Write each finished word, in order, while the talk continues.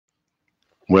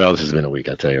Well, this has been a week.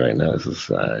 I'll tell you right now. I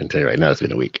can tell you right now, it's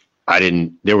been a week.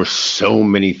 There were so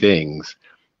many things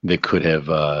that could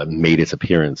have made its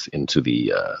appearance into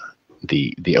the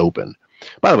Open.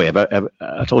 By the way,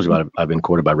 I told you I've been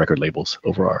courted by record labels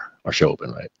over our show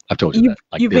Open, right? I've told you that.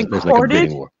 Like, you've been courted? Like a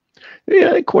bidding war.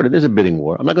 Yeah, courted. There's a bidding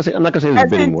war. I'm not gonna say there's a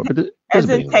bidding war, but there's a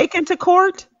bidding war. Taken to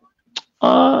court?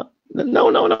 No,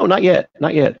 not yet.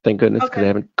 Thank goodness, because I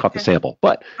haven't caught the sample.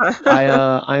 But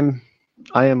I am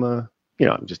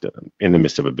I'm just in the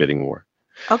midst of a bidding war.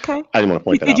 Okay. I didn't want to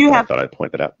point that out. I thought I'd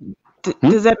point that out.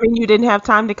 Does that mean you didn't have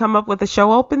time to come up with a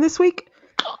show Open this week?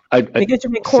 Because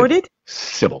you've been courted?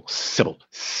 Sybil.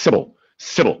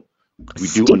 We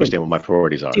do understand what my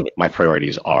priorities are. My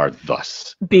priorities are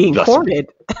thus. Being courted.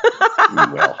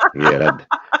 Well, yeah,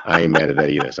 I ain't mad at that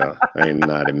either. So I am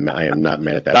not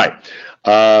mad at that. All right.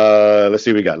 Let's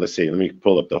see what we got. Let's see. Let me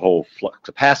pull up the whole flux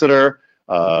capacitor.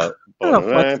 Pull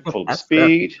up the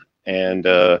speed. And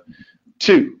 2,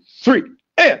 3,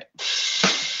 and...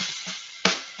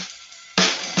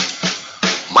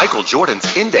 Michael Jordan's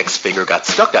index finger got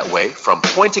stuck that way from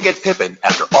pointing at Pippen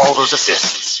after all those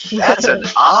assists. That's an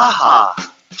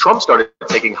aha. Trump started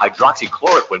taking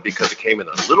hydroxychloroquine because it came in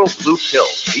a little blue pill.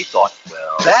 He thought,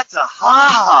 well, that's a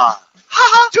ha-ha.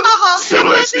 Ha-ha.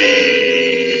 Sybil and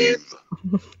Steve.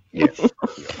 Yeah.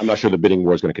 I'm not sure the bidding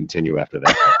war is going to continue after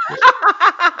that.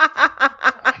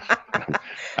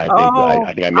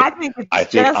 I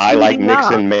think I, like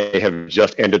Nixon, may have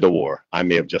just ended the war. I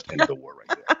may have just ended the war right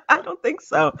there. I don't think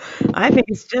so. I think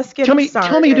it's just getting started.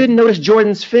 Tell me you didn't notice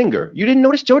Jordan's finger. You didn't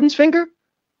notice Jordan's finger?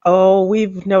 Oh,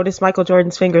 we've noticed Michael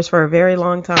Jordan's fingers for a very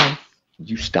long time.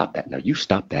 You stop that now. You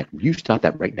stop that. You stop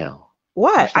that right now.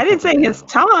 What? I didn't say his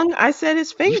tongue. I said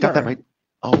his finger. You stop that right.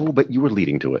 Oh, but you were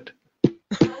leading to it.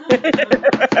 I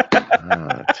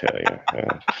tell you.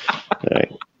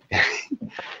 Right.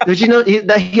 Did you know he had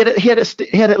a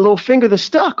little finger that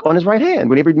stuck on his right hand?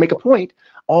 Whenever he'd make a point,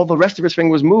 all the rest of his finger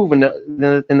was moved, and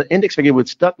the index finger would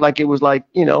stuck like it was like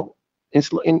in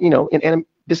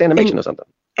disanimation or something.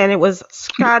 And it was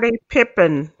Scottie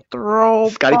Pippen throw.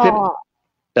 Scottie Pippen.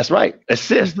 That's right.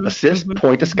 Assist.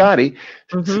 Point to Scottie.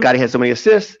 Scottie had so many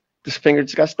assists. This finger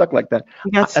just got stuck like that.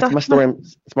 That's my story.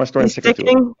 It's my story. I'm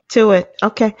sticking to it.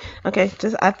 Okay.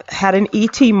 Just I had an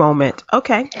ET moment.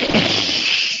 Okay.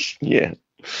 Yeah.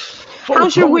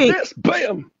 How's your week?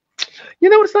 Bam.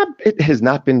 It has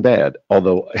not been bad.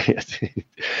 Although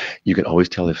you can always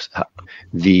tell if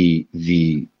the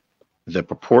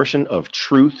proportion of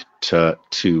truth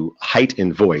to height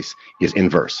in voice is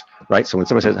inverse, right? So when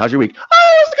someone says, "How's your week?"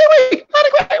 "Oh, it's a good week. Had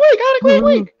a great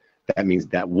week." That means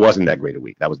that wasn't that great a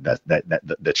week.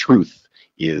 The truth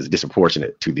is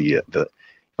disproportionate to the.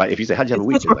 If you say, "How'd you have a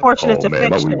week?" Disproportionate to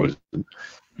fiction.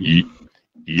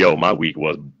 My week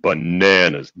was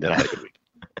bananas. Then I had a good week.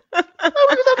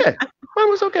 Mine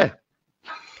was okay.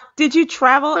 Did you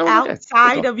travel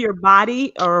outside of your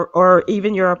body or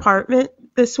even your apartment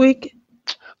this week?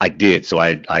 I did. So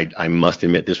I must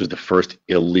admit, this was the first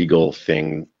illegal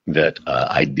thing that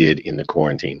I did in the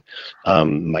quarantine.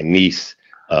 My niece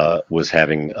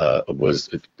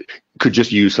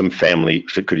could use some family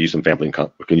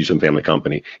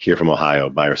company here from Ohio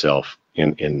by herself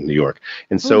in New York,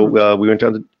 and so we went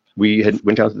down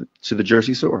to the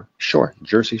Jersey Shore.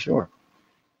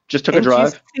 Just took a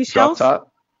drive. Drop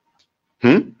top.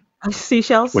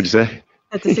 Seashells. What'd you say?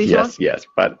 At the seashells? Yes,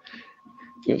 but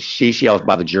seashells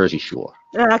by the Jersey Shore.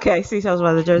 Okay, seashells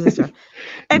by the Jersey Shore.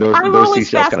 And I'm always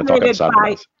fascinated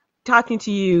by talking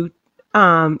to you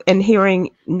and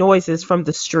hearing noises from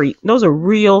the street. Those are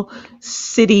real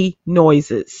city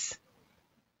noises.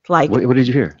 Like, what did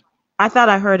you hear? I thought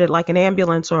I heard it like an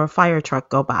ambulance or a fire truck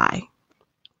go by.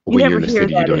 You never hear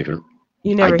that. I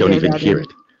don't even hear it.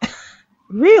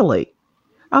 Really?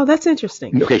 Oh, that's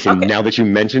interesting. Okay, so now that you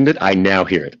mentioned it, I now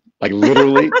hear it. Like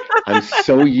literally, I'm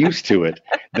so used to it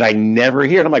that I never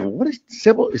hear it. I'm like, what is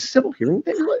Sybil? Is Sybil hearing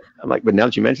things? I'm like, but now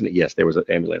that you mentioned it, yes, there was an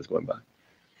ambulance going by.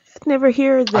 Never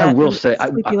hear that. I will say,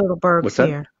 Sleepy Little Burbs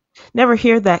here. Never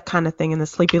hear that kind of thing in the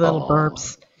Sleepy Little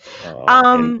Burbs.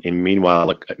 And meanwhile,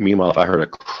 if I heard a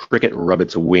cricket rub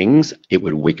its wings, it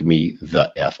would wake me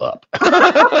the F up.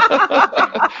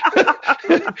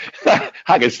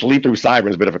 I can sleep through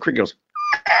sirens, but if a cricket goes,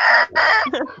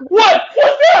 what?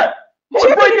 What's that?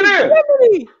 Who's breaking in?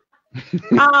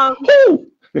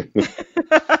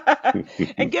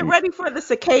 And get ready for the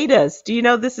cicadas. Do you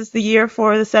know this is the year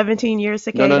for the 17-year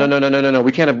cicada? No.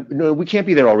 We can't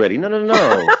be there already. No.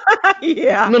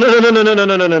 Yeah.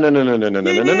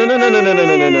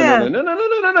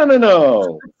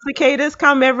 No. Cicadas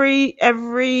come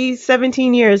every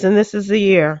 17 years, and this is the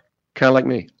year. Kind of like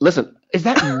me. Listen, Is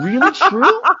that really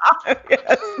true?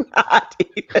 It's not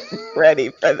even ready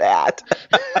for that.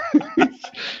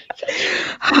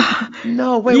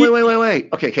 No, wait.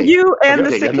 Okay. You and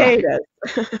the cicadas.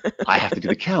 cicadas. I have to do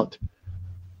the count.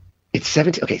 It's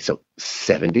 70. Okay, so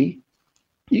 70.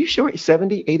 You sure?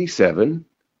 70, 87,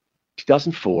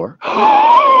 2004.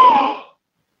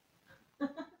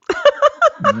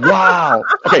 Wow.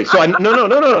 Okay, so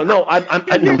no.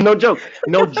 I'm no joke.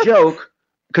 No joke.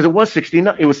 Because it was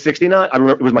 69. It was 69. I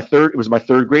remember it was my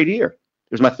third grade year.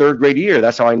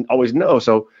 That's how I always know.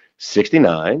 So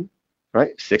 69,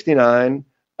 right? 69,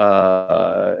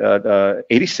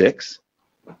 86.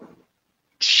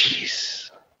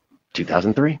 Jeez.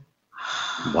 2003.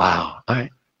 Wow. All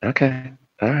right. Okay.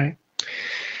 All right.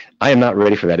 I am not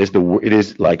ready for that. It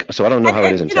is like, so I don't know how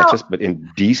it is in Texas, but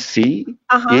in DC,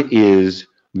 it is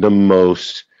the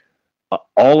most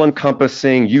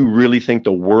all-encompassing, you really think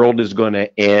the world is going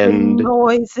to end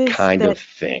kind of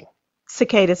thing.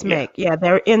 Cicadas make. Yeah,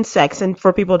 they're insects, and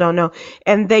for people who don't know,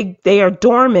 and they are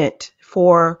dormant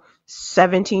for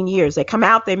 17 years. They come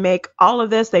out, they make all of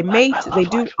this, they mate, they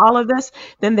do all of this,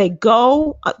 then they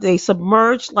go, they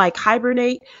submerge, like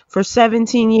hibernate for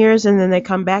 17 years, and then they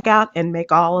come back out and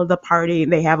make all of the party,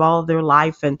 and they have all of their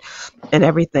life and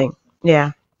everything.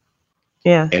 Yeah.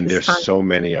 Yeah. And there's so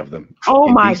many of them. Oh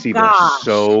in my DC, God. There's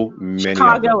so many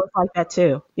Chicago of them. is like that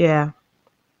too. Yeah.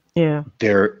 Yeah.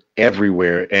 They're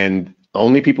everywhere. And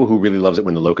only people who really loves it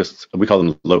when the locusts, we call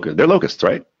them locusts. They're locusts,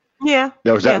 right? Yeah.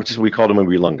 That's what we called them when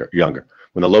we were younger.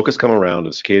 When the locusts come around,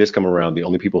 the cicadas come around, the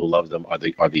only people who love them are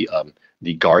the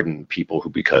garden people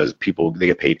because they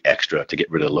get paid extra to get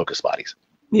rid of the locust bodies.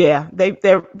 Yeah.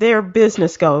 Their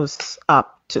business goes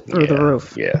up through the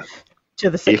roof. Yeah. To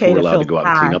the cicada. If we're allowed to go out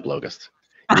and clean up locusts.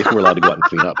 If we're allowed to go out and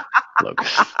clean up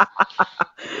locusts.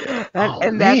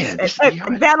 And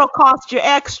that'll cost you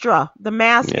extra. The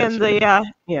mask and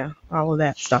all of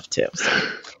that stuff too. So.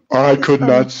 I could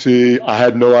not see. I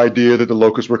had no idea that the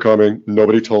locusts were coming.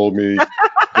 Nobody told me.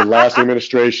 The last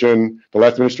administration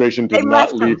did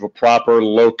not leave a proper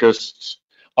locust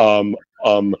pandemic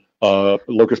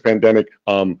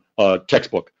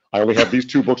textbook. I only have these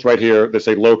two books right here that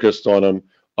say locusts on them.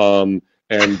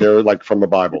 And they're like from the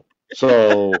Bible.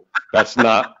 So that's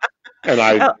not,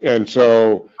 and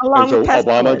so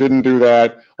Obama didn't do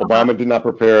that. Obama did not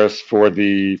prepare us for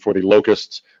the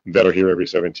locusts that are here every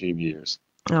 17 years.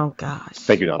 Oh gosh.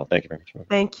 Thank you, Donald. Thank you very much.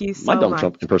 Thank you so much. My Donald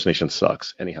Trump impersonation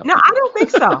sucks. Anyhow. No, I don't think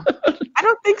so.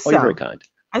 Oh, you're very kind.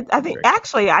 I think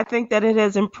that it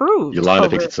has improved. Yolanda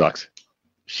thinks it sucks.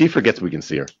 She forgets we can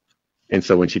see her. And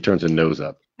so when she turns her nose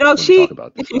up, she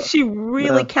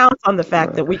really counts on the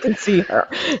fact that we can see her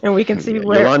and we can see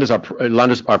where. Yolanda's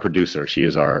our producer. She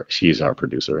is our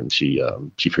producer, and she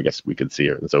forgets we can see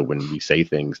her. And so when we say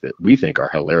things that we think are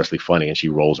hilariously funny, and she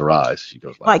rolls her eyes, she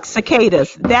goes like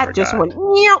cicadas. That just went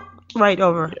right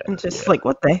over, and just like,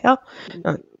 what the hell?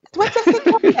 What's a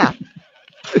cicada?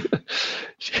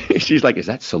 She's like, is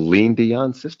that Celine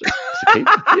Dion's sister?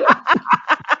 Cicada? Yeah.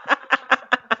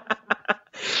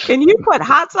 Can you put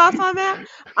hot sauce on that?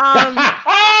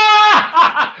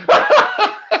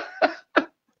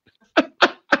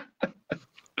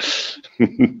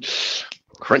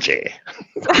 Crunchy.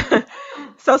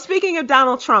 So speaking of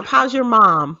Donald Trump, how's your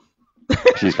mom?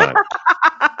 She's fine.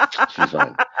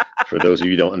 For those of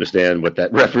you who don't understand what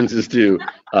that reference is to,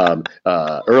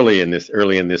 early in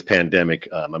this pandemic,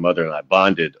 my mother and I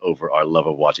bonded over our love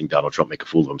of watching Donald Trump make a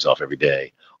fool of himself every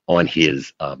day on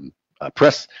his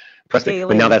press. But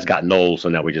now that's gotten old, so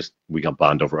now we can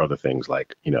bond over other things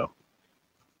like,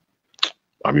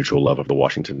 our mutual love of the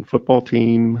Washington football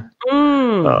team,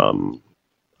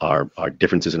 our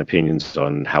differences in opinions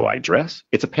on how I dress.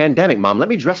 It's a pandemic, Mom. Let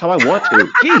me dress how I want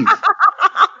to. Jeez.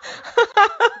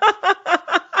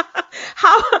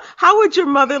 How would your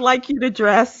mother like you to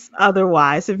dress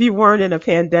otherwise if you weren't in a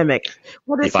pandemic?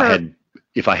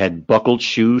 If I had buckled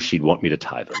shoes, she'd want me to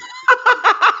tie them.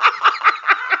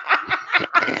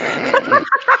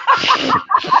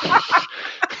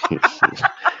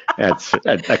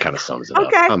 That kind of sums it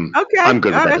up. I'm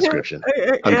good with that description.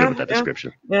 I'm good with that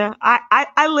description. Yeah,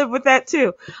 I live with that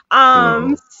too.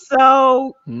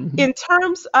 So in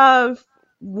terms of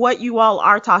what you all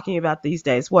are talking about these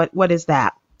days, what is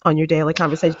that on your daily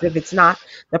conversation if it's not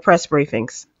the press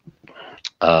briefings?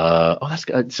 That's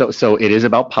good. So it is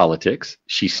about politics.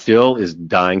 She still is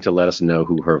dying to let us know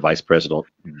who her vice president.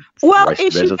 Well,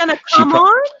 is she going to come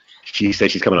on? She said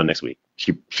she's coming on next week.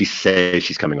 She says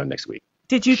she's coming on next week.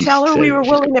 Did you tell her we were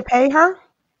willing to pay her?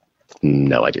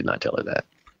 No, I did not tell her that.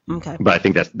 Okay. But I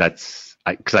think that's because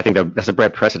I think that's a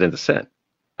bad precedent to set.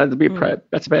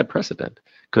 That's a bad precedent,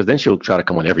 because then she'll try to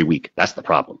come on every week. That's the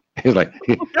problem. It's like,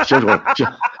 ooh,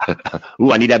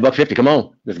 I need that $1.50. Come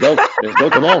on, let's go.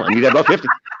 Come on, I need that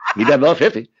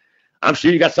 $1.50. I'm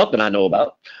sure you got something I know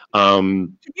about.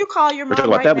 Can you call your mom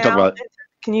right now?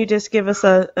 Can you just give us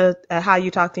a how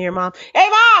you talk to your mom? Hey,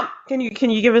 Mom! Can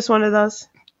you give us one of those?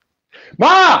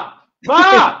 Ma!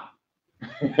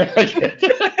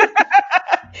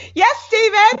 Yes,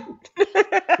 Stephen.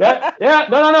 Yeah.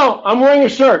 No. I'm wearing a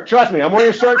shirt. Trust me, I'm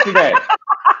wearing a shirt today.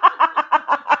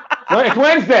 No, it's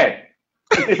Wednesday.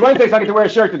 It's Wednesday, so I get to wear a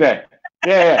shirt today.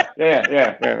 Yeah.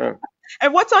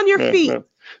 And what's on your feet?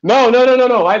 No.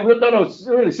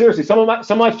 Really, seriously, some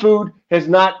of my food has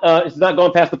not it's not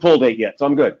gone past the pull date yet, so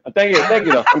I'm good. Thank you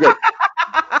though.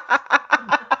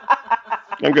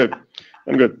 I'm good.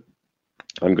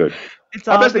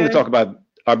 Our best thing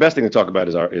to talk about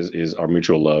is our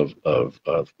mutual love of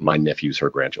my nephews, her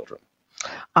grandchildren.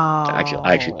 Oh. I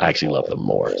actually love them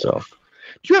more. So,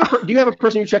 do you have a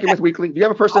person you check in with weekly? Do you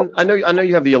have a person? I know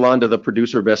you have the Yolanda, the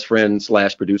producer best friend /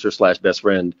 producer / best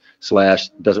friend /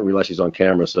 doesn't realize she's on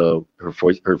camera, so her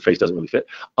face doesn't really fit.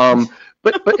 But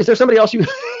is there somebody else that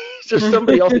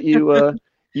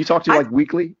you talk to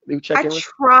weekly? You check in with? I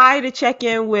try to check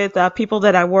in with people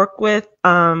that I work with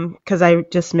because I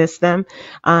just miss them.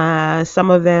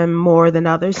 Some of them more than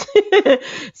others.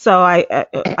 So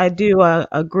I do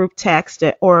a group text,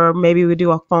 or maybe we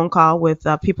do a phone call with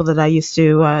people that I used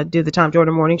to do the Tom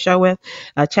Jordan Morning Show with.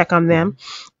 Check on them,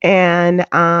 and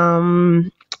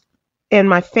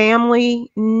my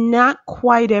family, not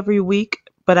quite every week.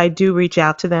 But I do reach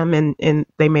out to them, and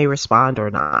they may respond or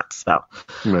not. So,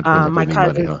 my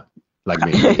cousin, money, huh? Like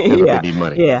me, they need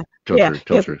money. Yeah.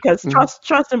 Because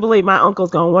trust and believe, my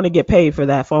uncle's gonna want to get paid for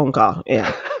that phone call.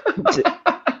 Yeah.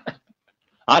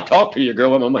 I talk to you, girl,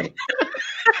 with my money.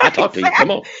 I talk to you. Come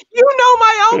on. You know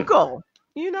my uncle.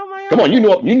 Come on, you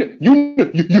knew I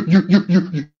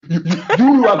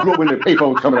grew up when the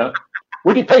payphones coming out.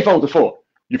 What the payphones are for?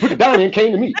 You put it down and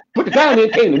came to me.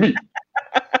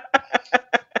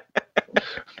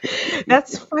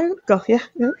 That's my uncle. Yeah,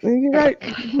 you're right.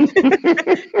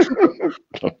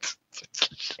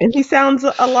 And he sounds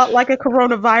a lot like a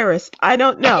coronavirus. I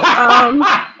don't know.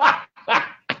 I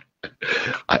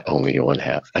only own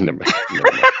half. I never.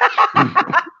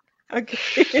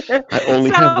 Okay. I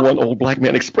only have one old black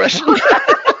man expression.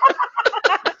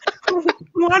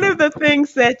 One of the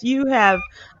things that you have,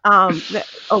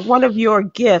 one of your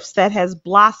gifts that has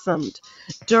blossomed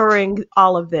during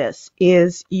all of this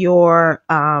is your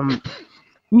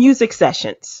music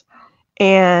sessions.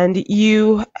 And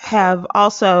you have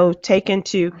also taken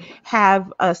to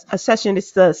have a session.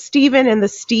 It's the Stephen and the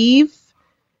Steve.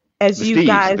 The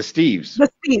Steves.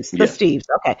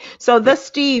 Okay. So the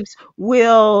Steves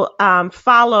will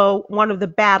follow one of the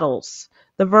battles,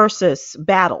 the versus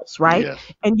battles, right? Yes.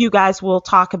 And you guys will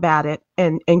talk about it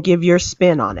and give your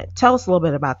spin on it. Tell us a little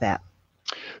bit about that.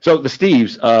 So the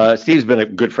Steve's been a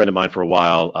good friend of mine for a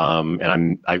while.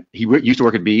 And he used to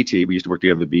work at BET. We used to work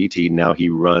together at BET. Now he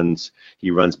runs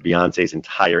Beyonce's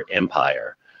entire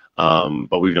empire.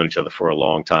 But we've known each other for a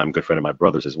long time. Good friend of my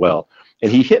brother's as well.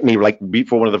 And he hit me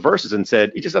before one of the verses and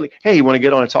said, he just said, hey, you want to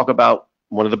get on and talk about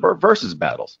one of the versus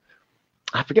battles?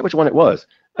 I forget which one it was.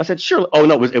 I said, sure. Oh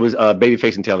no, it was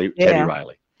Babyface and Teddy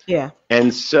Riley. Yeah.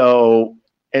 And so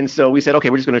we said,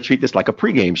 okay, we're just going to treat this like a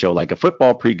pregame show, like a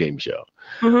football pregame show.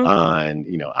 Mm-hmm.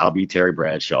 And I'll be Terry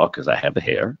Bradshaw because I have the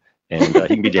hair, and he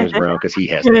can be James Brown because he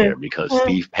has the hair. Because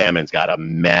Steve Pammon's got a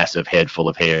massive head full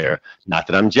of hair. Not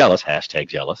that I'm jealous.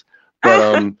 #jealous.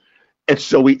 But and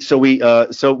so we just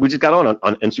got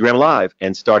on Instagram Live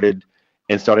and started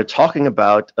talking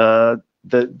about the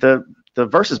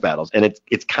versus battles, and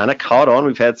it's kind of caught on.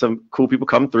 We've had some cool people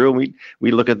come through, and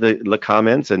we look at the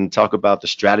comments and talk about the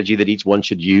strategy that each person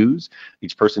should use,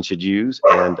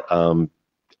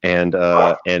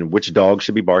 and which dog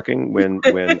should be barking when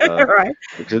right,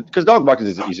 because dog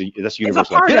barking that's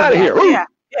universal. Get out of here!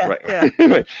 Yeah. Right. Yeah.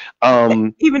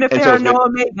 Even if there are no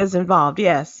omegas involved,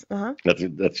 yes. Uh-huh.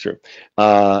 That's true.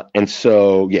 And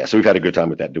so we've had a good time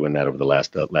with that, doing that over the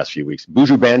last few weeks.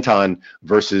 Buju Banton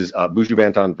versus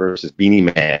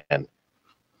Beanie Man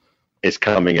is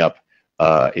coming up.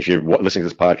 If you're listening to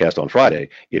this podcast on Friday,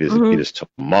 it is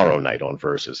tomorrow night on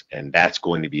Versus, and that's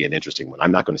going to be an interesting one.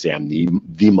 I'm not going to say I'm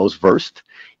the most versed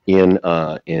in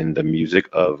the music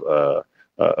of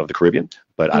the Caribbean,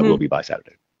 but I will be by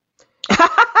Saturday.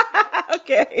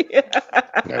 Okay.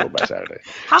 I go by Saturday.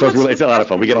 It's a lot of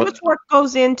fun. How much work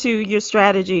goes into your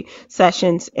strategy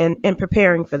sessions and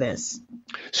preparing for this?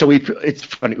 So it's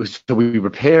funny. So we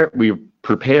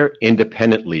prepare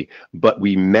independently, but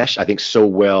we mesh, I think, so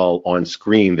well on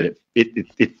screen that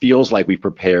it feels like we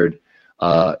prepared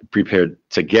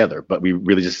together. But we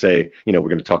really just say, we're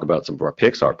going to talk about some of our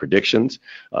picks, our predictions,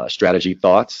 strategy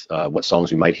thoughts, what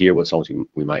songs we might hear, what songs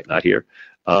we might not hear.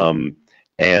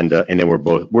 And then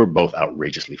we're both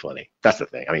outrageously funny. That's the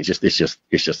thing. I mean, it's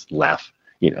just laugh,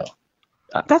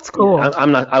 That's cool.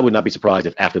 I would not be surprised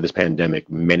if after this pandemic,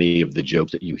 many of the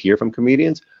jokes that you hear from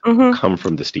comedians come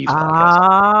from the Steve's podcast.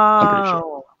 I'm pretty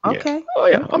sure. Okay. Yeah. Oh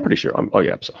yeah, I'm pretty sure.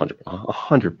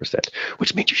 100%.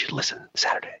 Which means you should listen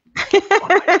Saturday.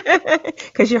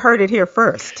 Because you heard it here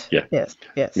first. Yeah. Yes.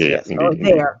 Indeed.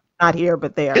 There, not here,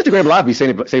 but there. Instagram Live be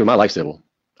saving my life, Sybil.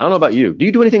 I don't know about you. Do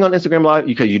you do anything on Instagram Live?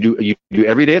 Because you do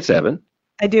every day at 7.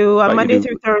 I do Monday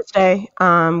through Thursday.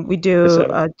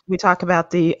 We talk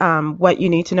about the What You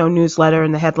Need to Know newsletter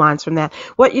and the headlines from that.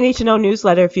 What You Need to Know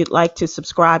newsletter, if you'd like to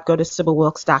subscribe, go to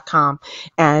SybilWilkes.com.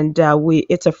 And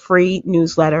it's a free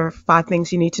newsletter, 5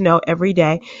 things you need to know every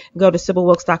day. Go to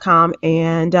SybilWilkes.com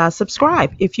and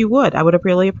subscribe if you would. I would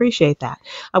really appreciate that.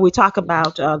 We talk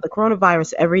about the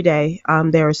coronavirus every day.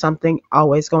 There is something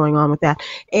always going on with that.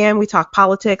 And we talk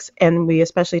politics, and we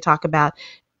especially talk about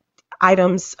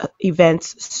items,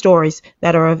 events, stories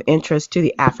that are of interest to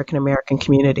the African American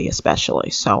community, especially.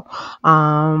 So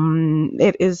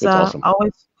it is awesome.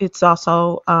 it's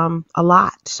also a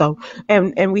lot. So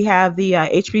and we have the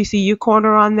HBCU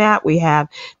corner on that. We have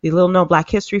the Little Known Black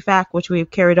History Fact, which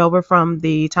we've carried over from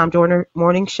the Tom Joyner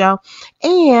Morning Show,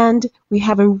 and we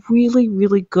have a really,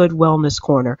 really good wellness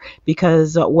corner,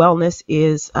 because wellness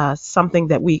is something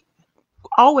that we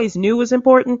always knew was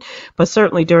important, but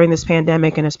certainly during this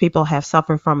pandemic, and as people have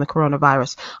suffered from the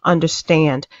coronavirus,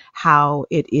 understand how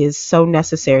it is so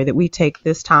necessary that we take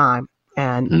this time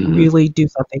and really do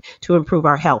something to improve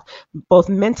our health, both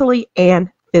mentally and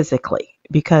physically,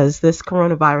 because this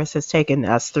coronavirus has taken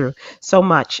us through so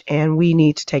much, and we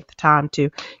need to take the time to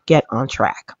get on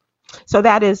track. So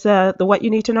that is the What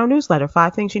You Need to Know newsletter,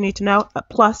 5 things you need to know,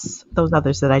 plus those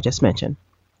others that I just mentioned.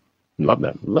 Love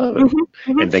that. Love it.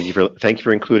 And thank you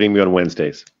for including me on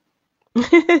Wednesdays.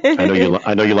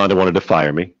 I know Yolanda wanted to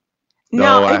fire me.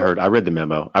 No, I read the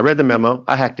memo.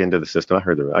 I hacked into the system. I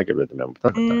read the memo.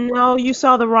 No, you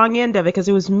saw the wrong end of it, because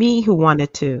it was me who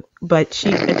wanted to, but she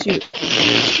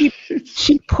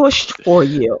pushed for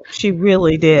you. She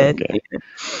really did. Okay.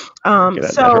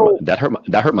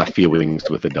 That hurt my feelings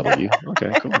with the W.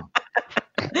 Okay, cool.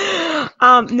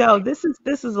 No, this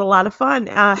is a lot of fun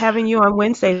having you on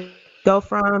Wednesday. Go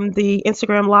from the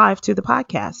Instagram Live to the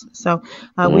podcast. So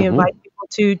we invite people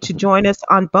to join us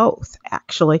on both,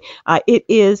 actually. It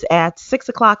is at 6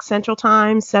 o'clock Central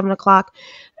Time, 7 o'clock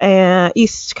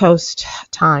East Coast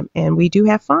Time. And we do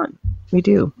have fun. We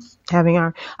do, having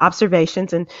our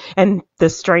observations and the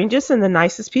strangest and the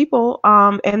nicest people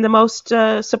and the most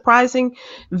surprising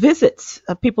visits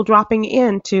of people dropping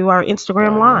into our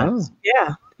Instagram Lives.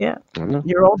 Yeah.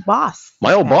 Your old boss.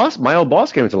 My old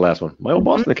boss came into the last one.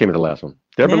 Came into the last one.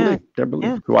 Deborah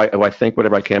Lee, who I thank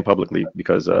whatever I can publicly,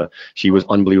 because she was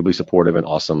unbelievably supportive and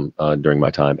awesome during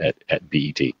my time at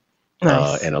BET.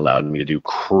 Nice. And allowed me to do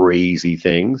crazy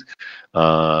things.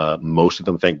 Most of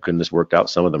them, thank goodness, worked out.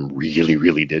 Some of them really,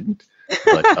 really didn't.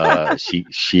 But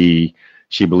she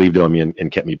believed in me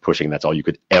and kept me pushing. That's all you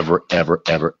could ever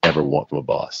want from a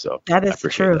boss. So that is the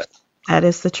truth. That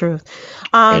is the truth.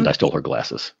 And I stole her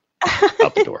glasses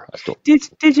out the door.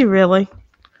 Did you really?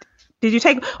 Did you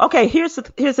take? Okay, here's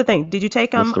the thing. Did you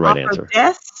take them off her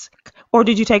desk, or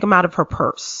did you take them out of her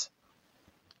purse?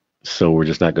 So we're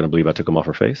just not going to believe I took them off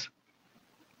her face?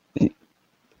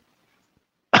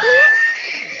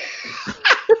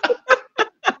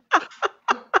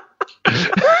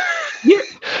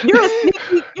 You're a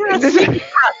sneaky cop,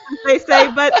 as they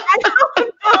say, but I don't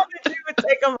know that you would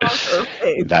take them off her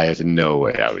face. There's no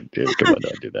way I would do. Come on,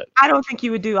 don't do that. I don't think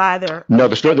you would do either. No,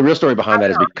 the real story behind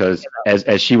that is because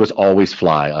as she was always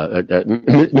fly,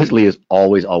 Miss Lee is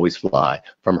always fly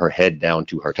from her head down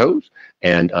to her toes,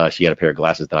 and she had a pair of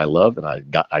glasses that I loved, and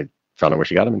I found out where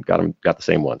she got them and got the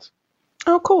same ones.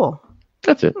 Oh, cool.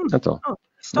 That's it. That's all. Oh.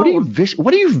 What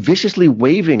are you viciously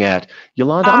waving at,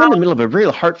 Yolanda? I'm in the middle of a very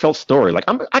heartfelt story. Like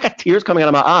I got tears coming out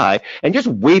of my eye, and just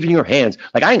waving your hands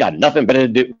like I ain't got nothing better to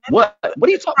do. What are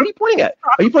you pointing at?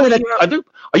 Are you pointing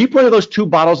at those 2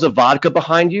 bottles of vodka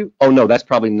behind you? Oh no, that's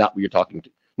probably not what you're talking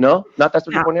to. No, that's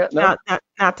what you're pointing at. No,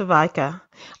 not the vodka.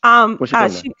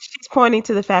 She's pointing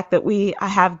to the fact that I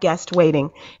have guests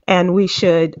waiting, and we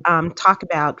should talk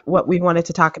about what we wanted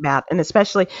to talk about, and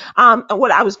especially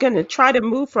what I was going to try to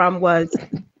move from was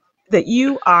that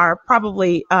you are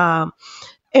probably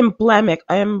emblematic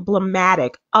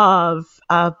of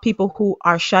people who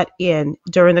are shut in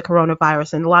during the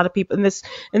coronavirus, and a lot of people in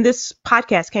this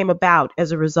podcast came about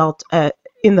as a result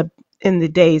in the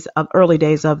early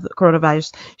days of the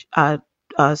coronavirus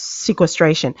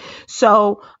sequestration.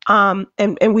 So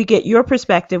and we get your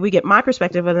perspective, we get my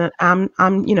perspective, and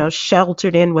I'm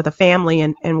sheltered in with a family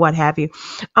and what have you,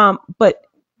 but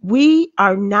we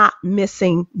are not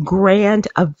missing grand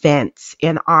events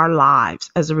in our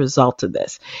lives as a result of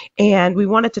this. And we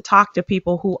wanted to talk to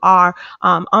people who are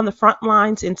on the front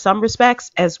lines in some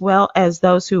respects, as well as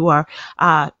those who are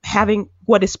having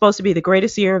what is supposed to be the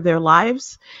greatest year of their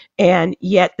lives, and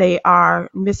yet they are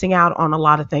missing out on a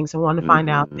lot of things. I want to find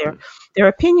out their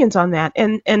opinions on that.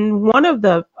 And one of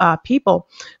the people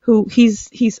who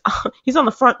he's on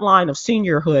the front line of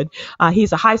seniorhood.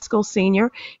 He's a high school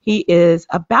senior. He is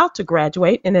about to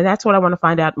graduate, and then that's what I want to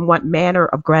find out, in what manner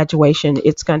of graduation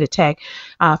it's going to take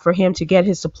for him to get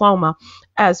his diploma,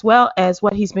 as well as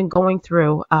what he's been going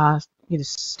through,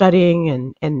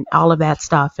 studying and all of that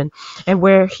stuff, and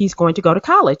where he's going to go to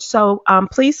college. So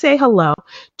please say hello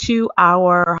to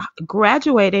our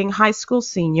graduating high school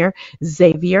senior,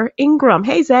 Xavier Ingram.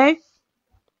 Hey, Zay.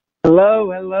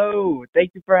 Hello.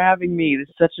 Thank you for having me. This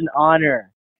is such an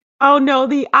honor. Oh, no,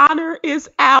 the honor is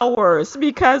ours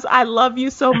because I love you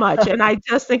so much. And I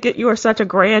just think that you are such a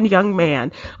grand young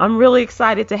man. I'm really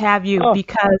excited to have you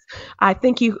because I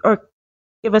think you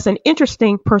give us an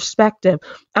interesting perspective.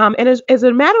 And as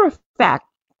a matter of fact,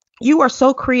 you are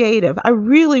so creative. I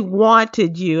really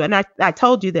wanted you, and I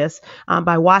told you this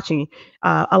by watching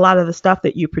a lot of the stuff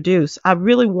that you produce. I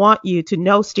really want you to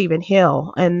know Stephen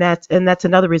Hill, and that's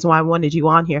another reason why I wanted you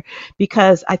on here,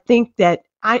 because I think that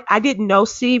I didn't know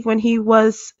Steve when he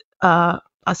was a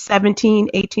 17,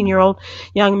 18-year-old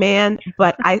young man,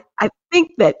 but I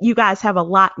think that you guys have a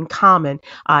lot in common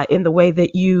in the way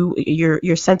that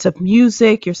your sense of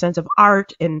music, your sense of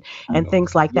art, and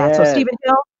things like that. So Stephen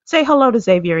Hill, say hello to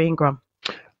Xavier Ingram.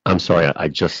 I'm sorry, I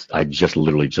just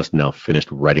literally just now finished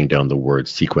writing down the word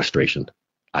sequestration.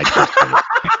 I just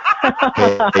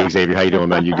finished. Hey Xavier, how you doing,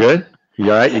 man? You good?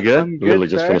 You all right? You good? I'm good, Literally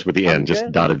just finished with the end.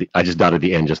 I just dotted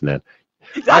the end just then.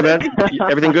 Hi, man.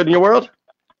 Everything good in your world?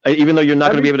 Even though you're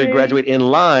not going to be able to graduate in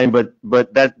line, but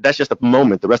that's just a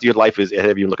moment. The rest of your life is ahead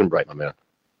of you, looking bright, my man.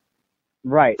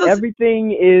 Right.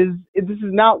 Everything this is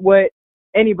not what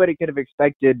anybody could have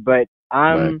expected, but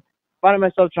I'm finding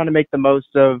myself trying to make the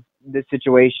most of this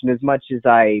situation as much as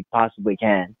I possibly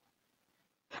can.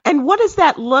 And what does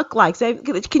that look like? So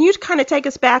can you kind of take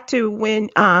us back to when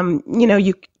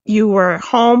you were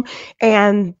home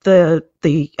and the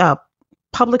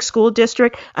public school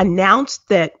district announced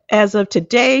that as of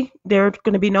today there are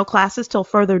going to be no classes till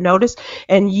further notice,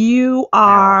 and you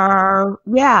are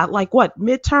like what,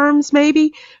 midterms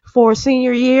maybe for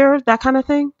senior year, that kind of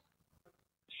thing?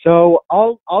 So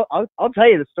I'll tell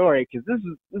you the story, because this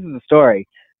is the story.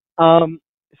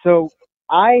 So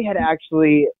I had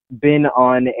actually been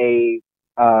on a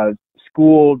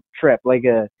school trip,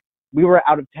 we were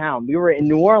out of town. We were in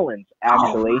New Orleans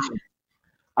actually.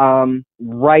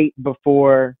 Right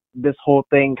before this whole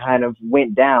thing kind of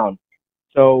went down.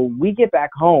 So we get back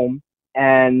home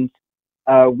and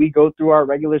we go through our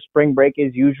regular spring break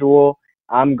as usual.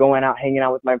 I'm going out, hanging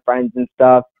out with my friends and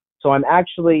stuff. So I'm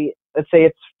actually, let's say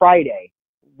it's Friday,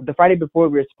 the Friday before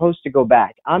we were supposed to go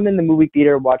back. I'm in the movie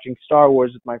theater watching Star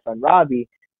Wars with my friend Robbie,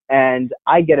 and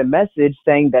I get a message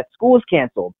saying that school is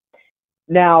canceled.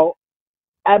 Now,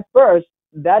 at first,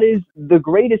 that is the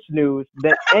greatest news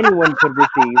that anyone could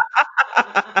receive.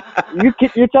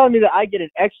 You're telling me that I get an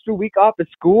extra week off of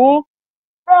school?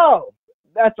 Bro,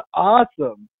 that's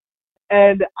awesome.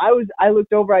 And I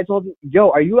looked over, I told him, yo,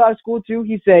 are you out of school too?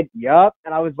 He said, yup.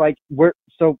 And I was like, we're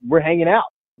hanging out.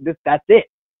 That's it.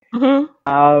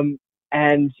 Mm-hmm.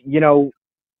 And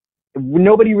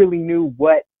nobody really knew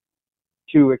what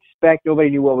to expect. Nobody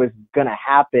knew what was going to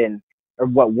happen or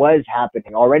what was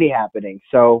already happening.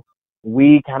 So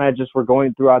we kind of just were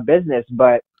going through our business.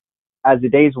 But as the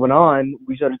days went on,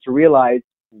 we started to realize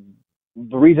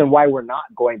the reason why we're not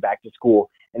going back to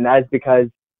school. And that is because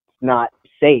it's not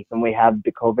safe. And we have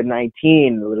the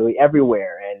COVID-19 literally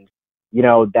everywhere. And,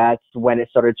 that's when it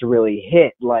started to really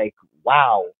hit, like,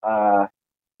 wow,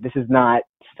 this is not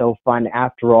so fun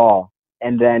after all.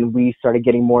 And then we started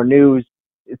getting more news.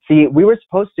 See, we were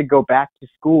supposed to go back to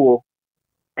school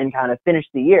and kind of finish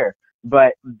the year,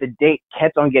 but the date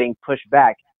kept on getting pushed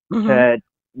back to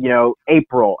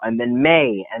April and then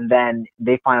May, and then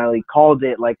they finally called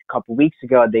it like a couple weeks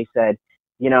ago. They said,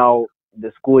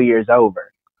 the school year's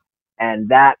over. And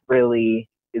that really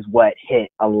is what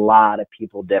hit a lot of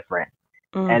people different.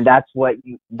 And that's what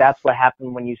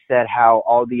happened when you said how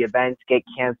all the events get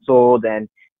canceled. And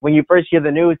when you first hear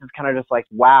the news, it's kind of just like,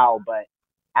 wow. But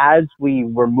as we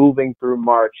were moving through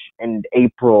March and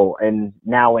April and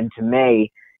now into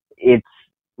May, it's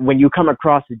when you come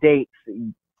across the dates,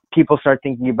 people start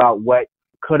thinking about what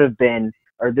could have been,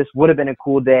 or this would have been a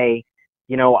cool day.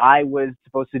 I was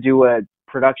supposed to do a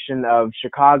production of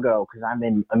Chicago because I'm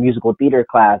in a musical theater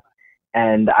class,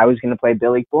 and I was going to play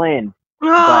Billy Flynn. But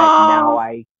now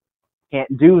I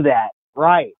can't do that.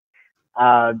 Right.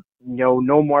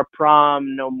 No more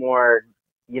prom, no more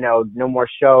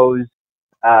shows.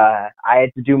 I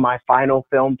had to do my final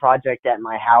film project at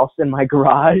my house in my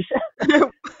garage.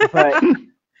 But,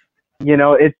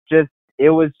 it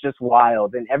was just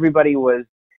wild. And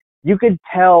you could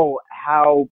tell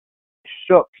how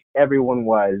shook everyone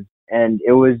was. And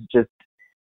it was just,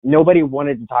 nobody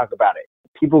wanted to talk about it.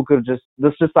 People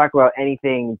let's just talk about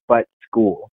anything but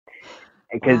school.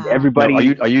 Because everybody, now,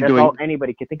 are you that's doing, all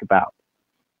anybody could think about.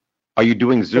 Are you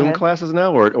doing Zoom classes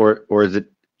now, or is it,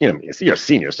 you're a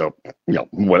senior, so,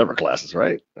 whatever classes,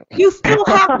 right? You still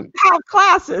have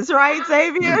classes, right,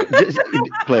 Xavier?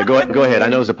 Go ahead. I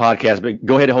know it's a podcast, but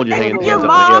go ahead and hold your hands up in Your air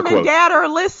mom quote. and dad are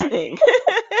listening.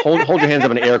 hold your hands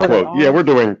up in air quote. Yeah, we're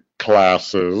doing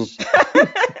classes.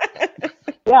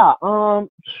 Yeah,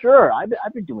 sure.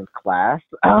 I've been doing class.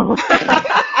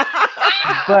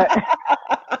 But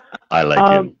I like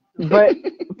him. But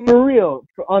for real,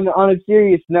 on a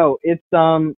serious note, it's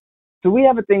so we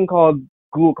have a thing called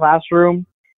Google Classroom,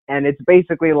 and it's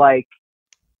basically like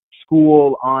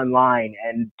school online,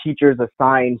 and teachers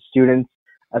assign students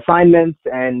assignments,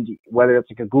 and whether it's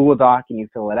like a Google Doc and you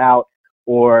fill it out,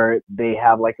 or they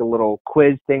have like a little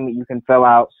quiz thing that you can fill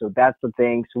out. So that's the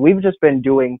thing. So we've just been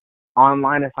doing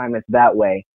online assignments that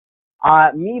way.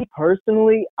 Me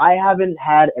personally, I haven't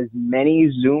had as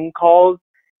many Zoom calls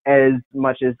as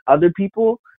much as other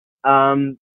people,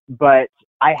 but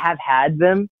I have had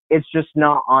them. It's just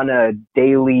not on a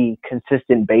daily,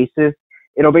 consistent basis.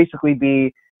 It'll basically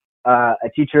be a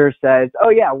teacher says, "Oh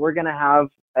yeah, we're gonna have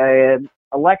a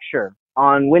lecture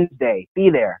on Wednesday. Be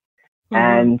there,"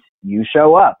 and you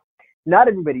show up. Not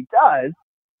everybody does,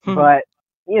 but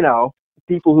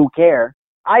people who care.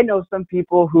 I know some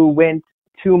people who went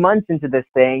 2 months into this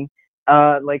thing,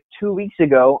 like 2 weeks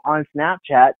ago on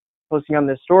Snapchat, posting on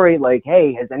this story, like,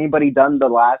 "Hey, has anybody done the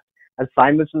last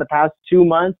assignments in the past 2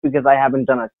 months? Because I haven't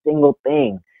done a single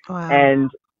thing." Wow.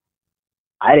 And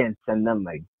I didn't send them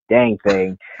a dang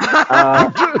thing.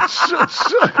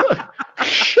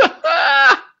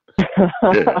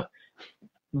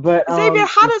 But Xavier,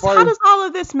 how does all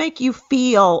of this make you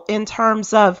feel in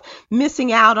terms of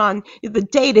missing out on the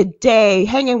day-to-day,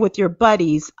 hanging with your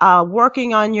buddies,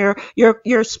 working on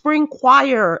your spring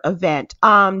choir event,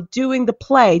 doing the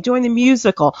play, doing the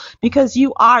musical, because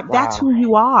that's who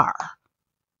you are.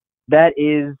 That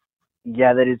is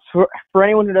for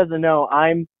anyone who doesn't know,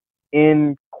 I'm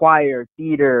in choir,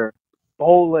 theater,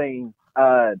 bowling,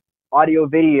 audio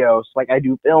videos, like I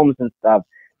do films and stuff.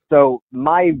 So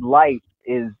my life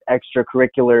is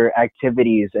extracurricular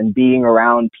activities and being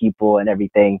around people and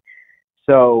everything.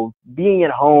 So being at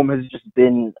home has just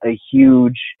been a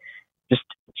huge just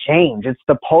change. It's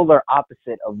the polar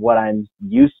opposite of what I'm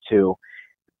used to.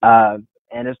 And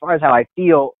as far as how I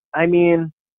feel, I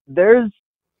mean,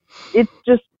 it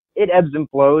ebbs and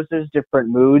flows. There's different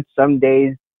moods. Some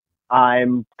days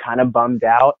I'm kind of bummed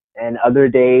out, and other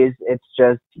days it's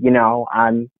just,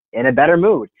 I'm in a better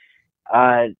mood.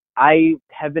 I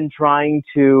have been trying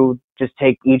to just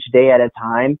take each day at a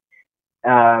time.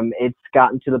 It's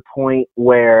gotten to the point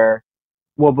where,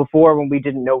 well, before, when we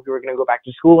didn't know if we were going to go back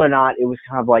to school or not, it was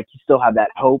kind of like you still have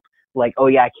that hope, like, oh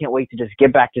yeah, I can't wait to just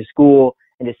get back to school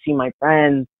and to see my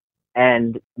friends.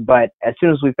 But as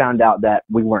soon as we found out that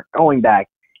we weren't going back,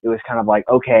 it was kind of like,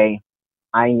 okay,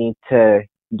 I need to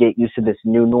get used to this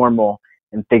new normal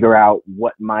and figure out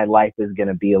what my life is going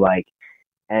to be like.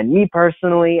 And me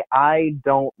personally, I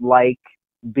don't like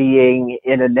being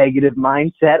in a negative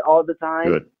mindset all the time.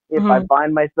 Good. If I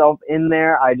find myself in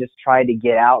there, I just try to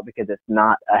get out because it's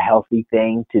not a healthy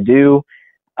thing to do.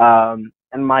 And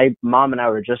my mom and I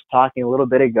were just talking a little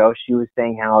bit ago. She was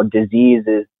saying how disease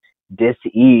is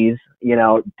dis-ease,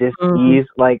 dis-ease,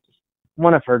 like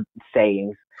one of her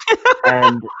sayings.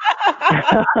 And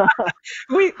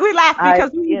we laugh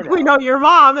because we know your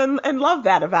mom and love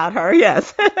that about her.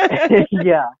 Yes.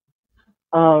 Yeah.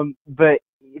 But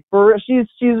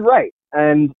she's right.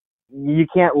 And you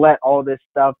can't let all this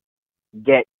stuff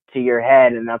get to your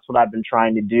head, and that's what I've been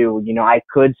trying to do. You know, I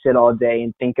could sit all day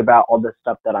and think about all the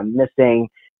stuff that I'm missing,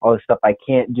 all the stuff I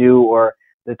can't do, or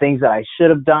the things that I should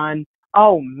have done.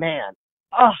 Oh man,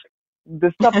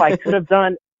 the stuff I could have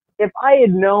done. If I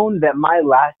had known that my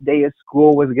last day of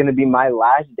school was going to be my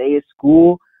last day of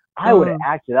school, I would have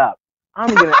acted up.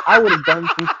 I would have done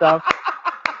some stuff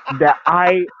that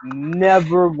I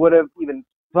never would have even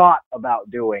thought about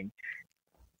doing.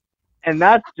 And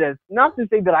that's just not to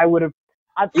say that I would have.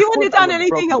 You wouldn't have done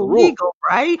anything illegal,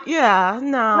 right? Yeah,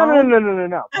 no.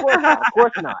 No. Of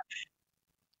course not.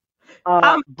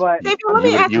 But David, let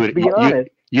me ask you. Be honest.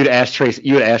 You'd ask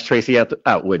Tracy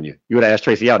out, wouldn't you? You would have asked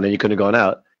Tracy out, and then you couldn't have gone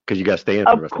out because you got to stay in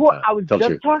for the rest of the time. I was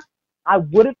just talking. I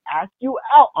would have asked you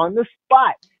out on the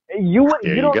spot. You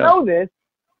don't know this.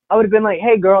 I would have been like,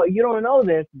 hey, girl, you don't know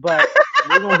this, but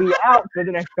we're going to be out for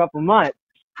the next couple months.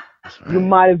 Right. You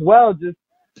might as well just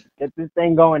get this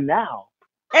thing going now.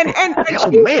 And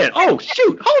man. Oh,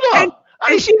 shoot. Hold on.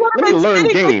 And she would have been learn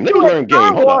game. Let me learn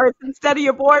game. Hold on. Instead of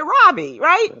your boy, Robbie,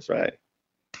 right? That's right.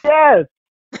 Yes.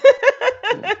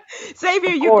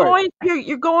 Xavier,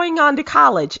 you're going on to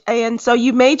college, and so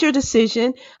you made your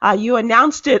decision. You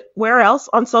announced it where else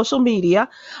on social media.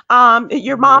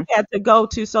 Your mom had to go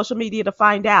to social media to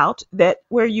find out that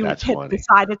where you had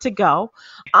decided to go.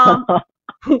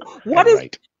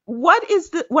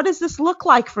 What does this look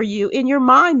like for you in your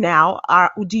mind now?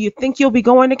 Do you think you'll be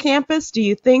going to campus? Do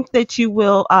you think that you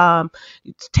will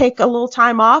take a little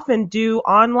time off and do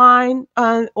online,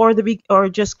 or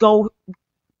just go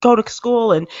to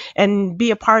school and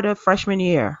be a part of freshman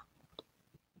year?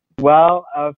 Well,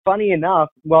 funny enough,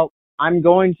 I'm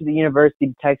going to the University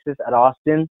of Texas at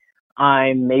Austin.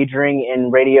 I'm majoring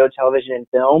in radio, television, and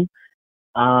film.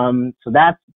 So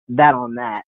that's that on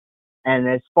that. And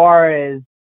as far as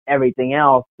everything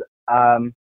else, I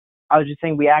was just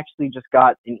saying we actually just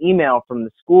got an email from the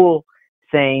school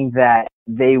saying that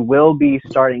they will be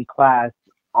starting class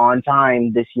on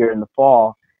time this year in the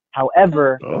fall.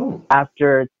 However,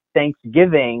 after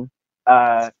Thanksgiving,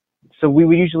 so we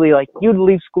would usually you'd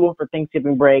leave school for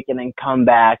Thanksgiving break and then come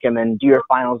back and then do your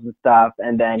finals and stuff,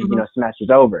 and then, semester's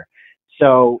over.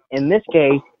 So in this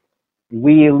case,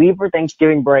 we leave for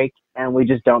Thanksgiving break and we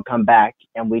just don't come back,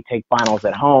 and we take finals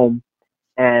at home,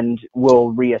 and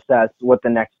we'll reassess what the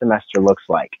next semester looks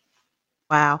like.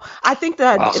 Wow. I think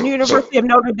the University of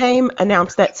Notre Dame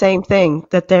announced that same thing,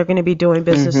 that they're going to be doing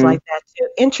business like that too.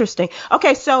 Interesting.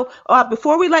 Okay, so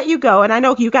before we let you go, and I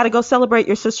know you got to go celebrate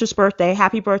your sister's birthday.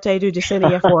 Happy birthday to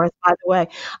Jacinia for us, by the way.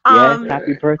 Yes,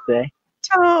 happy birthday.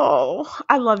 Oh,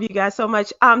 I love you guys so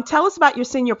much. Tell us about your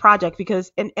senior project,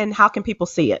 and how can people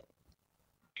see it?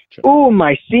 Oh,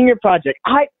 my senior project.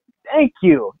 Thank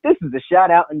you. This is a shout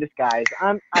out in disguise.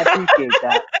 I appreciate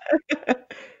that.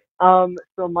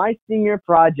 So my senior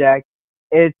project,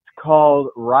 it's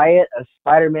called Riot, a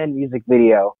Spider-Man music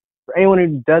video. For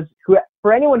anyone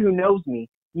who knows me,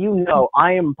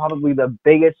 I am probably the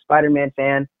biggest Spider-Man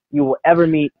fan you will ever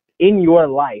meet in your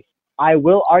life. I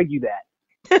will argue that.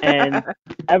 And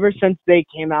ever since they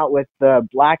came out with the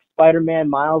Black Spider-Man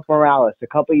Miles Morales a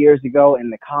couple years ago in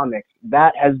the comics,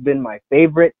 that has been my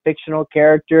favorite fictional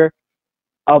character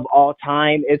of all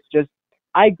time. It's just,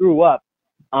 I grew up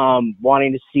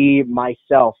wanting to see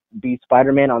myself be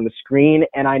Spider-Man on the screen,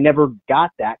 and I never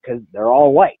got that because they're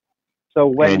all white. So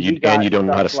when you don't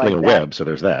know how to sling a web, so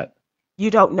there's that. You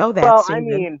don't know that. Well, Stephen.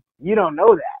 I mean, you don't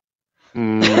know that.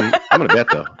 I'm gonna bet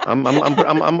though. I'm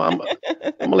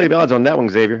gonna lay the odds on that one,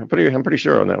 Xavier. I'm pretty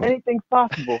sure on that one. Anything's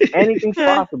possible. Anything's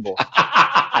possible.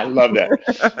 I love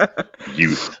that.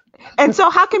 Youth. And so,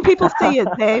 how can people see it,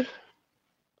 Dave?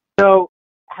 So,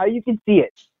 how you can see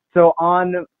it? So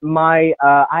on my,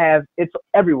 it's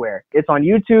everywhere. It's on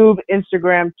YouTube,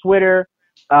 Instagram, Twitter,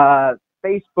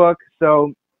 Facebook.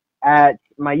 So at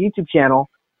my YouTube channel,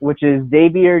 which is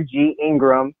Xavier G.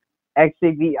 Ingram,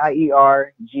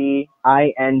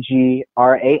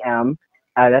 XavierGingram.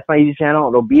 That's my YouTube channel.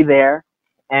 It'll be there.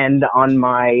 And on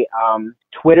my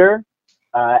Twitter,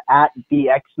 at the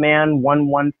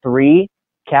Xman113,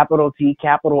 capital T,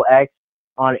 capital X.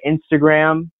 On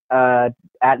Instagram, at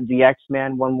the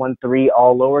Xman113,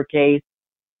 all lowercase.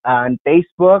 On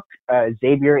Facebook,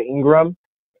 Xavier Ingram.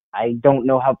 I don't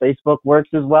know how Facebook works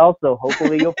as well, so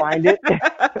hopefully you'll find it.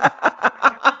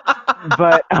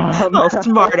 But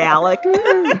smart Alec.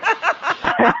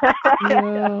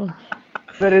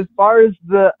 But as far as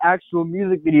the actual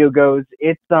music video goes,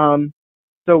 it's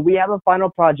so we have a final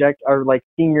project, or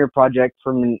senior project,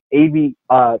 from an AB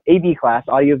class,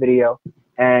 audio video,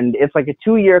 and it's a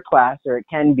 2-year class, or it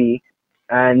can be.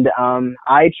 And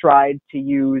I tried to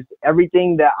use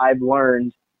everything that I've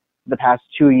learned the past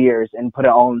 2 years and put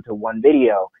it all into one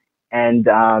video. And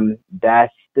this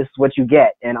is what you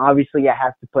get. And obviously I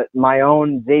have to put my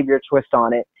own Xavier twist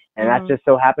on it. And that just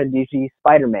so happened to be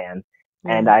Spider-Man.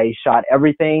 And I shot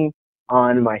everything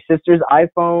on my sister's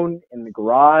iPhone in the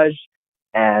garage.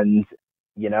 And,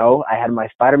 you know, I had my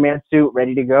Spider-Man suit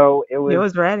ready to go. It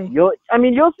was ready. You'll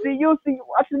see.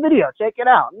 Watch the video. Check it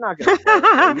out. I'm not going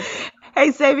to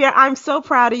Hey, Xavier, I'm so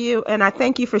proud of you, and I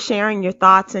thank you for sharing your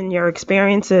thoughts and your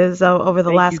experiences over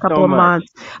the last couple of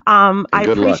months.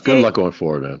 Good luck. Good luck going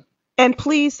forward, man. And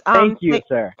please, thank you,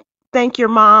 sir. Thank your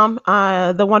mom,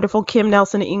 the wonderful Kim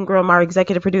Nelson Ingram, our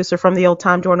executive producer from the Old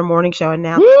Time Journal Morning Show, and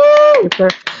now Sure.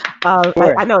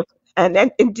 I know,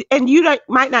 and you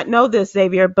might not know this,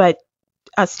 Xavier, but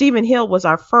Stephen Hill was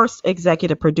our first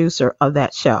executive producer of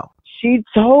that show. She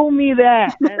told me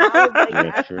that, and I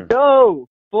was like, "Go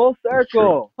full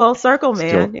circle, full circle,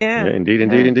 man." Yeah, indeed.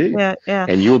 Yeah.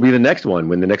 And you will be the next one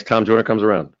when the next Tom Joyner comes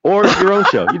around, or your own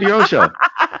show. You do your own show.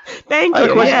 Thank you.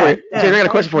 I got a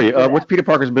question for you. What's Peter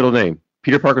Parker's middle name?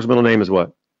 Peter Parker's middle name is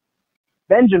what?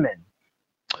 Benjamin.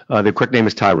 The correct name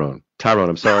is Tyrone. Tyrone.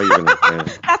 I'm sorry. You're gonna,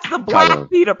 That's the black Tyrone.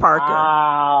 Peter Parker.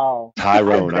 Wow.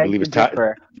 Tyrone. I believe it's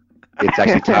Tyrone. It's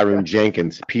actually Tyrone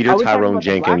Jenkins. Peter Tyrone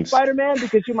Jenkins. Spider-Man,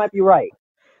 because you might be right.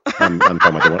 I'm talking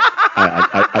about the one.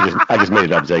 I just made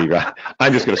it up, Xavier.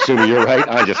 I'm just going to assume you're right.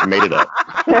 I just made it up.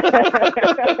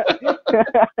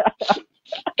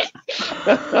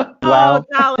 Wow. Oh,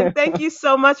 darling, thank you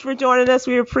so much for joining us.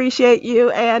 We appreciate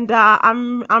you, and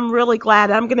I'm really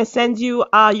glad. I'm going to send you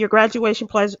your graduation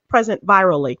present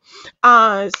virally.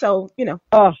 So you know,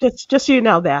 just so you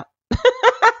know that.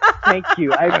 Thank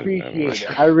you. I appreciate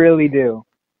it. I really do.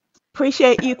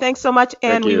 Appreciate you. Thanks so much,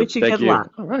 and we wish you good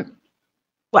luck. All right.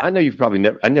 What? I know you've probably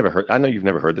never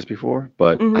heard this before,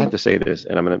 but I have to say this,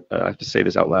 and I have to say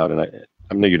this out loud, and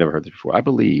I know you've never heard this before. I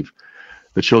believe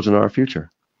the children are our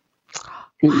future.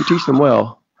 You teach them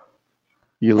well.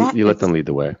 You let them lead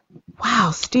the way.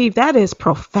 Wow, Steve, that is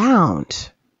profound.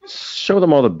 Show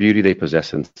them all the beauty they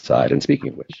possess inside. And speaking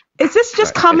of which, is this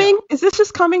just coming? Is this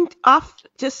just coming off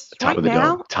just top right of the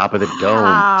now? Dome. Top of the dome.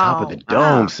 Top of the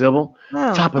dome, Sybil.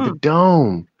 Wow. Top of the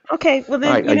dome. Okay, well then,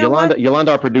 all right, you know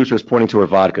Yolanda, our producer, is pointing to her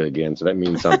vodka again, so that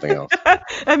means something else.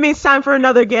 That means time for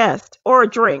another guest or a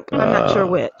drink. I'm not sure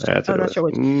which. I'm not sure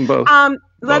which. Both.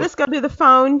 Let us go to the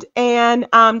phone. And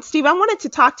Steve, I wanted to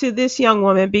talk to this young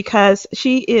woman because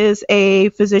she is a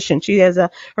physician. She has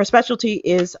her specialty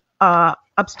is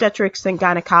obstetrics and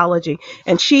gynecology,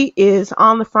 and she is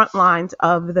on the front lines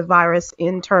of the virus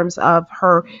in terms of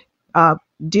her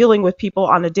dealing with people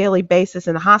on a daily basis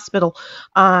in the hospital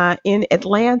in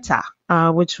Atlanta,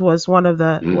 which was one of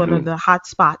the hot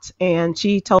spots. And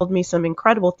she told me some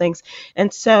incredible things.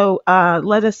 And so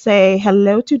let us say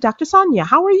hello to Dr. Sonia.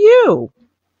 How are you?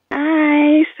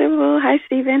 Hi, Sybil. Hi,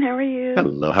 Stephen. How are you?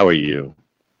 Hello. How are you?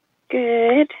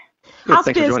 Good. How's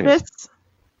business?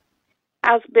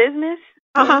 How's business?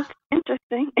 Uh-huh.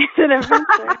 Interesting. It's an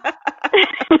adventure.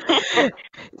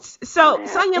 So,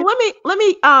 Sonia, let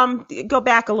me go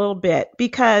back a little bit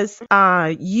because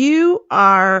you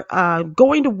are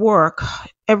going to work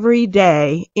every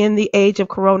day in the age of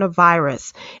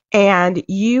coronavirus, and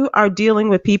you are dealing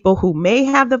with people who may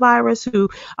have the virus, who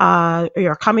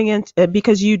are coming in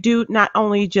because you do not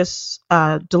only just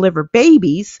deliver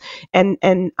babies and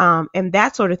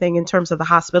that sort of thing in terms of the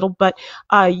hospital, but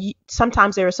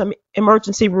sometimes there are some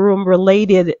emergency room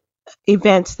related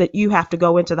events that you have to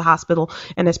go into the hospital,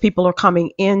 and as people are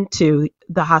coming into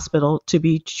the hospital to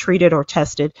be treated or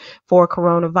tested for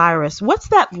coronavirus. What's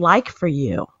that like for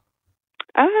you?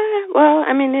 Well,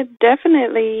 I mean, it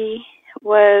definitely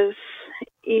was,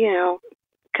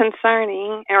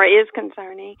 concerning, or is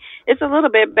concerning. It's a little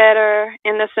bit better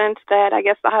in the sense that I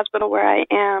guess the hospital where I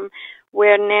am,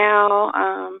 we're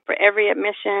now, for every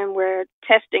admission, we're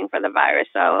testing for the virus.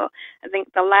 So I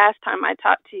think the last time I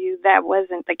talked to you, that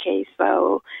wasn't the case.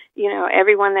 So,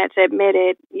 everyone that's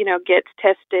admitted, gets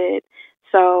tested.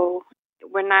 So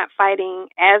we're not fighting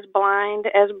as blind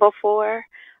as before.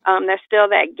 There's still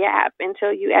that gap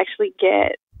until you actually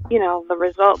get, the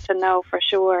result to know for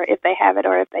sure if they have it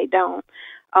or if they don't.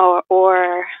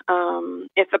 Or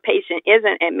if a patient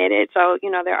isn't admitted. So,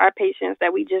 there are patients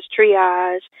that we just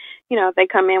triage. If they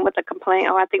come in with a complaint,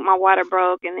 I think my water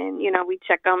broke, and then, we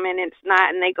check them and it's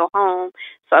not, and they go home.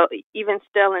 So even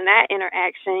still in that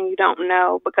interaction, you don't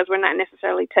know, because we're not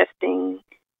necessarily testing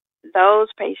those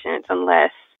patients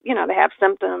unless, they have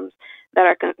symptoms that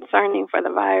are concerning for the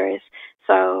virus.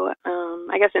 So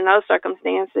I guess in those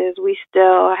circumstances, we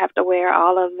still have to wear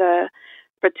all of the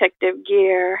protective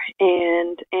gear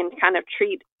and kind of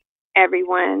treat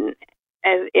everyone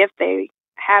as if they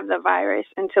have the virus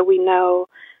until we know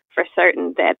for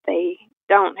certain that they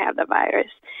don't have the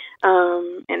virus.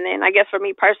 And then I guess for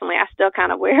me personally, I still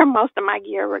kind of wear most of my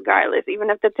gear regardless, even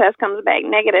if the test comes back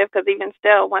negative, because even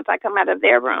still, once I come out of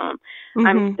their room,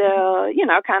 I'm still,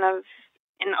 kind of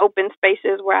in open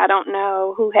spaces where I don't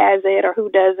know who has it or who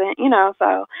doesn't,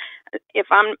 so if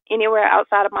I'm anywhere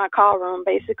outside of my call room,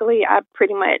 basically, I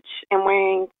pretty much am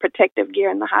wearing protective gear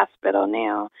in the hospital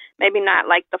now. Maybe not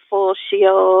like the full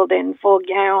shield and full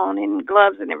gown and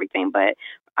gloves and everything, but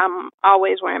I'm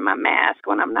always wearing my mask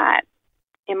when I'm not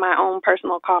in my own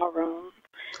personal call room.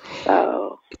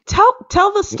 So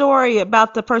tell the story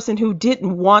about the person who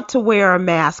didn't want to wear a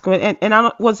mask, and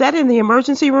was that in the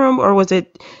emergency room or was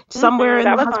it somewhere in the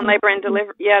hospital? On labor and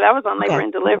delivery. Yeah, that was on labor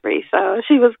and delivery. So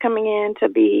she was coming in to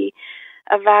be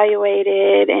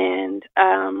evaluated, and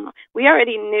we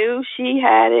already knew she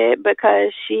had it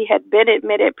because she had been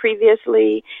admitted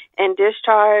previously and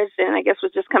discharged, and I guess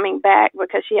was just coming back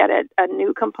because she had a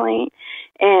new complaint.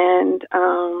 And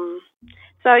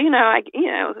so,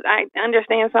 I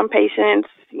understand some patients,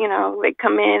 they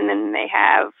come in and they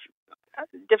have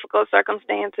difficult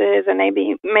circumstances, and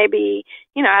maybe,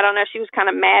 I don't know, she was kind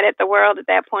of mad at the world at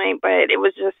that point, but it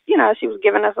was just, she was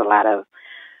giving us a lot of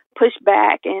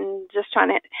pushback and just trying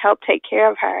to help take care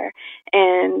of her.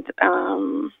 And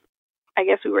I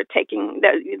guess we were taking,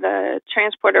 the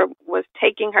transporter was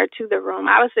taking her to the room.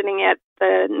 I was sitting at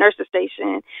the nurse's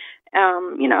station,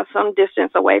 some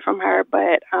distance away from her,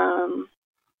 but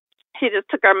she just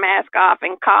took her mask off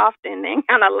and coughed and then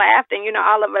kind of laughed. And,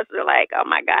 all of us were like, oh,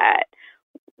 my God,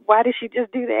 why did she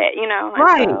just do that?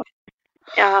 Right.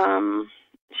 So,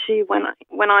 she went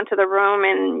on to the room,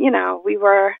 and, we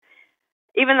were,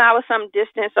 even though I was some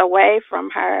distance away from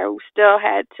her, we still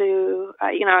had to,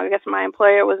 I guess my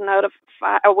employer was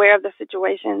aware of the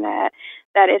situation that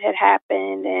it had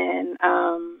happened. And,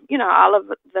 all of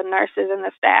the nurses and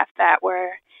the staff that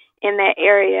were in that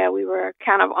area, we were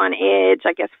kind of on edge,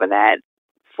 I guess, for that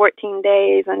 14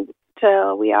 days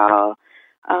until we all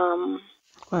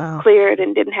cleared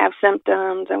and didn't have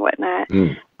symptoms and whatnot.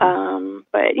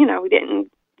 But, we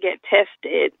didn't get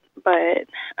tested. But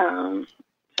so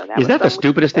is that the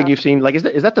stupidest thing you've seen? Like, is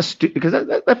that the because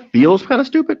that feels kind of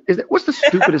stupid? What's the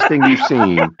stupidest thing you've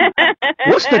seen?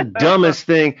 What's the dumbest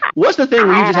thing? What's the thing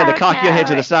where you just had to cock your head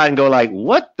to the side and go like,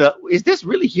 is this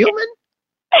really human?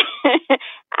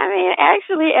 I mean,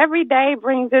 actually, every day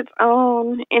brings its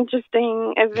own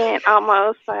interesting event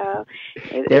almost. So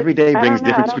every day brings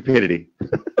different stupidity.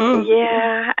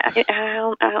 Yeah, I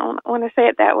don't want to say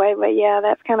it that way, but yeah,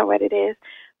 that's kind of what it is.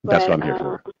 That's what I'm here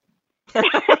for.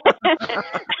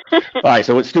 All right,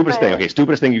 so what's stupidest thing? Okay,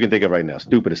 stupidest thing you can think of right now.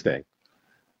 Stupidest thing.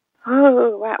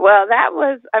 Oh, wow. Well, that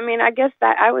was, I guess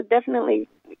that I would definitely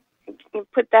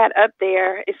put that up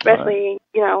there, especially,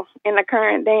 in the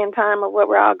current day and time of what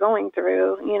we're all going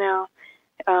through,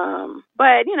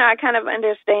 but, I kind of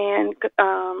understand,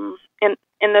 in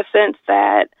the sense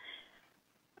that,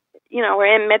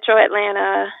 we're in Metro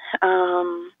Atlanta.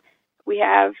 We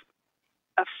have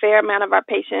a fair amount of our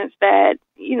patients that,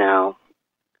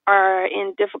 are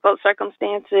in difficult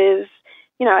circumstances,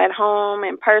 at home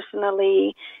and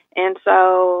personally. And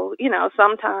so,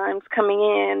 sometimes coming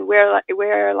in,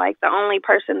 we're like the only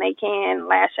person they can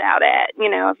lash out at.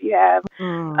 If you have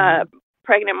a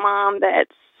pregnant mom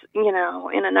that's,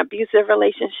 in an abusive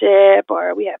relationship,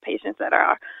 or we have patients that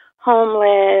are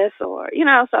homeless, or,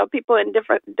 so people in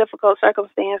difficult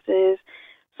circumstances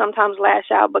sometimes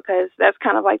lash out because that's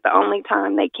kind of like the only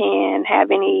time they can have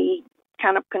any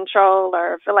kind of control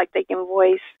or feel like they can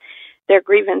voice their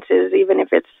grievances, even if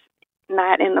it's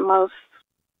not in the most,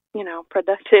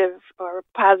 productive or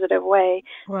positive way.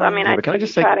 Right. So, I mean, can I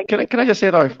just say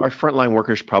that our frontline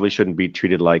workers probably shouldn't be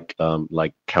treated like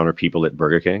counter people at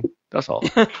Burger King? That's all.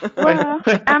 Well,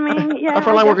 I mean, yeah. Our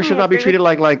frontline workers should not be treated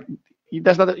like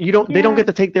that's not. They don't get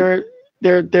to take their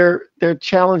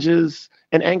challenges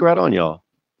and anger out on y'all.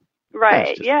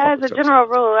 Right. Yeah, as a general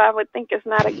rule, I would think it's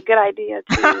not a good idea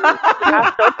to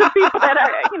to people that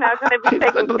are, going to be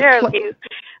taking care of you.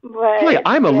 But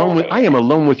I am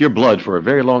alone with your blood for a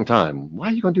very long time. Why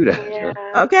are you going to do that? Yeah.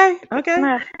 Okay.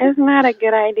 It's not a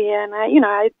good idea. And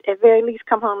I at very least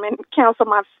come home and counsel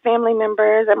my family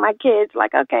members and my kids,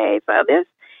 like, okay, so this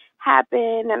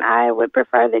happened, and I would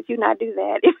prefer that you not do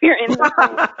that if you're in the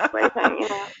same situation,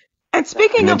 And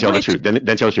speaking of tell the truth. Then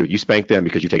tell the truth. You spank them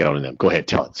because you take it out on them. Go ahead,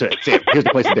 tell it. Say it. Here's the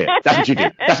place to bed. That's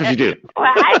what you do.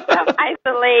 Well, I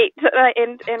self-isolate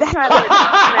and try to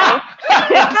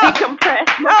decompress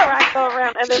before I go around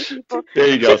around other people. There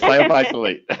you go.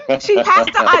 Self-isolate. She has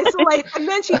to isolate, and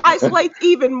then she isolates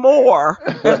even more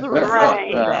as a result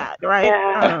of that, right?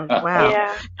 Yeah. Oh, wow.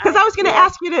 Yeah. Because I was going to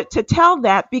ask you to tell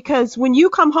that, because when you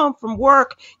come home from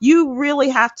work, you really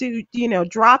have to,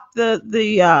 drop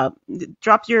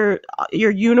drop your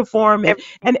uniform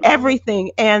and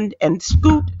everything, and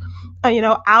scoot,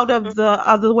 out of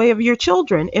the way of your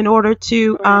children in order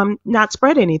to not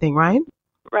spread anything, right?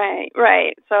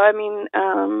 Right. So, I mean,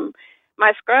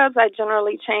 my scrubs I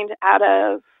generally change out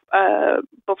of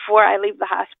before I leave the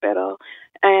hospital.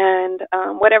 And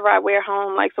whatever I wear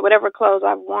home, so whatever clothes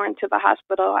I've worn to the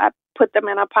hospital, I put them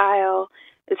in a pile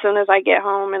as soon as I get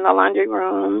home in the laundry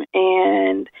room.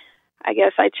 And I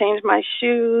guess I change my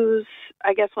shoes.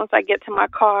 I guess once I get to my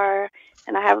car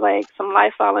and I have some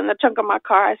Lysol in the trunk of my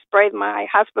car, I spray my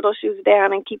hospital shoes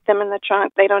down and keep them in the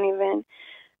trunk. They don't even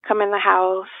come in the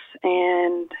house.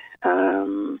 And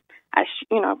I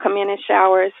come in and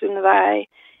shower as soon as I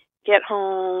get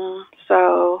home.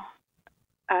 So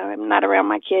I'm not around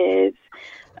my kids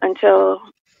until,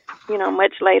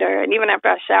 much later. And even after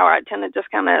I shower, I tend to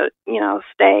just kind of,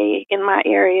 stay in my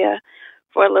area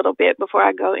for a little bit before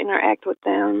I go interact with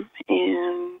them.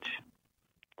 And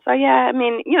so, yeah, I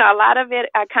mean, a lot of it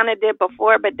I kind of did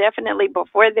before, but definitely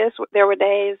before this, there were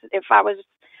days if I was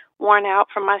worn out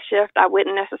from my shift, I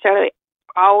wouldn't necessarily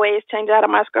always change out of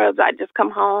my scrubs. I'd just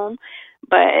come home.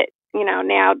 But,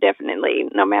 now definitely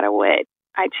no matter what,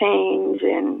 I change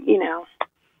and,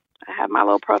 I have my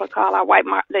little protocol. I wipe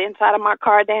the inside of my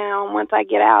car down once I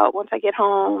get out. Once I get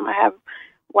home, I have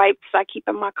wipes I keep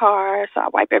in my car, so I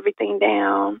wipe everything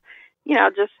down,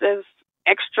 just as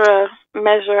extra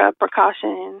measure of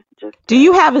precaution. Do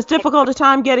you have as difficult a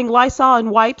time getting Lysol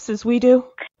and wipes as we do?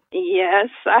 Yes,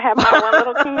 I have my one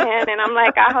little can, and I'm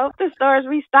like, I hope the stores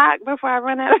restock before I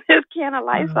run out of this can of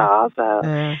Lysol.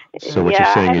 So what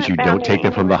you're saying is you don't take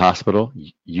them from the hospital?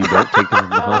 You don't take them from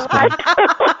the hospital?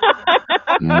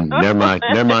 Never mind.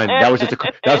 That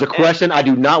was a question I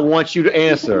do not want you to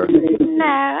answer. No,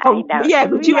 I don't. Yeah,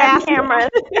 but you asked cameras.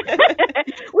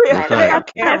 We have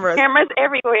cameras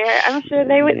everywhere. I'm sure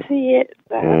they would see it.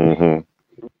 So.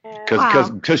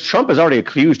 Because Trump has already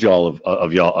accused y'all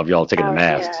of y'all taking the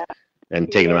masks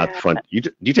and taking them out the front. Do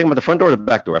you take them out the front door or the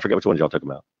back door? I forget which one y'all took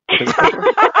them out. I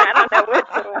don't know which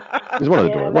door. It was one of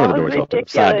the doors. One of the doors y'all took,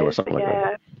 side door, something like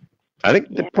that. I think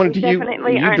they pointed to you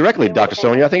directly, Dr.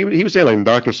 Sonia. I think he was saying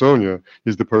Dr. Sonia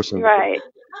is the person. Right.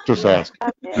 Just ask.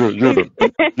 You're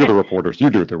the reporters.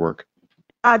 You do their work.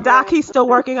 Doc, he's still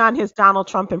working on his Donald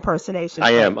Trump impersonation.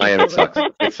 I am.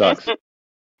 It sucks.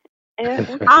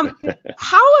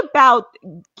 How about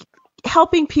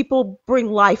helping people bring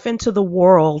life into the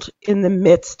world in the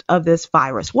midst of this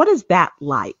virus? What is that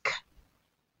like?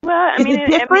 Well, I mean, it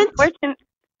different?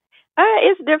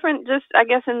 It's different, just I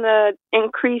guess in the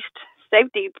increased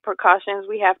safety precautions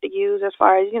we have to use as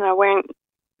far as, wearing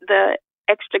the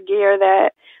extra gear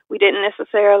that we didn't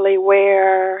necessarily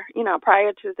wear,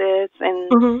 prior to this.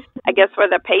 And I guess for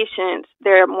the patients,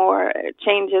 there are more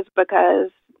changes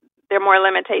because there are more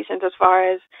limitations as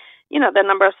far as, the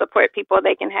number of support people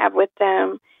they can have with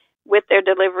them with their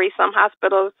delivery. Some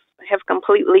hospitals have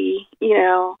completely,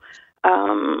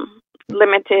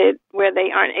 limited where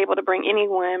they aren't able to bring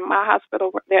anyone. My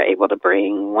hospital, they're able to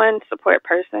bring one support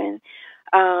person.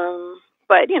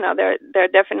 But, they're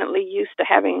definitely used to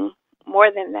having more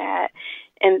than that.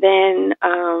 And then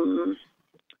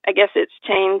I guess it's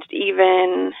changed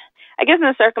even, I guess in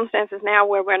the circumstances now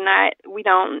where we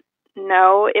don't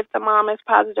know if the mom is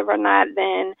positive or not,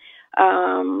 then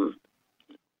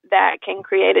that can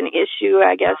create an issue,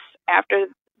 I guess, after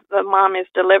the mom is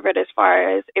delivered, as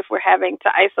far as if we're having to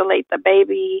isolate the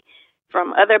baby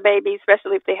from other babies,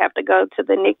 especially if they have to go to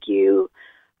the NICU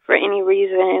for any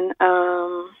reason.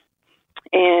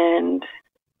 And,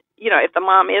 if the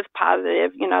mom is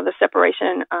positive, the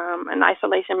separation and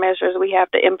isolation measures we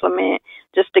have to implement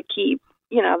just to keep,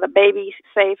 the baby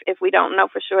safe if we don't know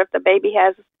for sure if the baby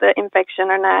has the infection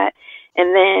or not.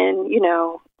 And then,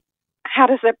 how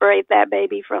to separate that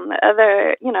baby from the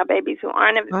other, babies who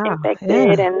aren't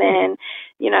infected. And then,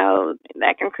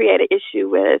 that can create an issue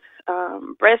with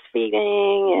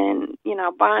breastfeeding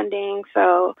and, bonding.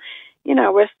 So,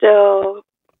 we're still,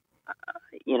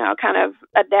 kind of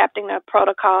adapting the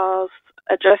protocols,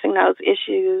 addressing those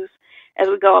issues as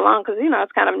we go along, because,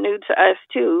 it's kind of new to us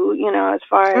too, as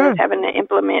far as having to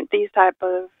implement these type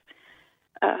of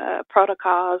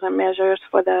protocols and measures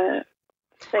for the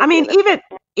safety. I mean,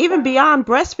 even beyond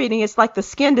breastfeeding, it's like the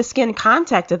skin-to-skin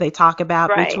contact that they talk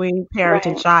about between parent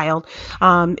and child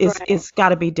is got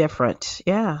to be different.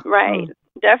 Yeah. Right.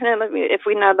 Definitely. If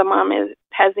we know the mom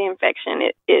has the infection,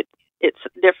 it's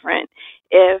different.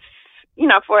 if,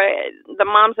 for the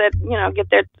moms that, get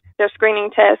their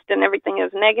screening test and everything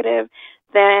is negative,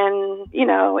 then,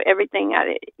 everything,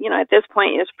 at this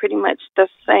point is pretty much the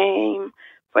same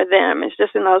for them. It's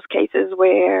just in those cases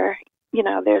where,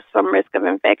 there's some risk of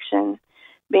infection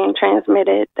being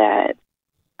transmitted that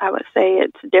I would say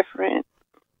it's different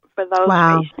for those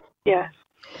patients. Yes.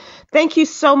 Thank you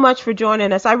so much for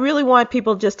joining us. I really want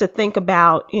people just to think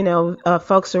about,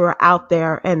 folks who are out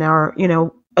there and are,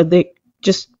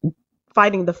 just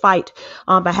fighting the fight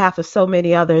on behalf of so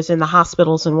many others in the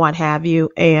hospitals and what have you,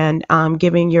 and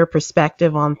giving your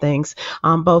perspective on things,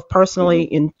 both personally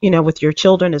in, with your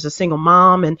children as a single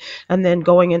mom and then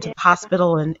going into the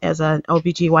hospital and as an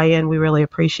OBGYN. We really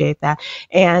appreciate that.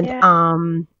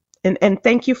 And and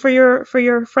thank you for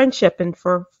your friendship and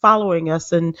for following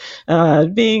us and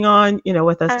being on,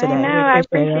 with us today. I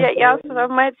appreciate y'all so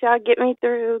much. Y'all get me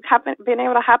through being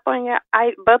able to hop on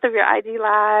both of your IG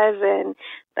lives, and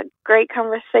the great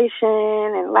conversation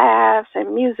and laughs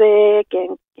and music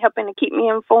and helping to keep me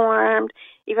informed.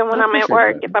 Even when I'm at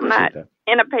work, if I'm not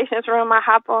in a patient's room, I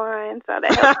hop on. So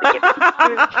that helps to get me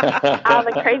through all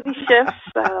the crazy shifts.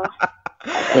 So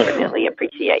I definitely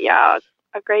appreciate y'all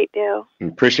a great deal.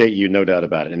 Appreciate you, no doubt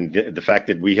about it. And the fact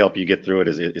that we help you get through it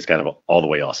is kind of all the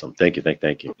way awesome. Thank you.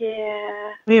 Thank you.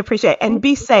 Yeah. We appreciate it. And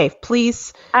be safe,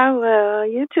 please. I will.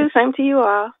 You too. Same to you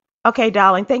all. Okay,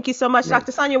 darling. Thank you so much,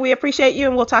 Dr. Sonia. We appreciate you,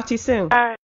 and we'll talk to you soon. All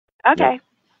right. Okay.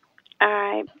 Yeah. All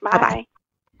right. Bye.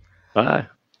 Bye.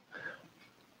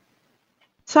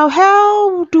 So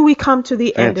how do we come to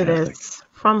the end of this?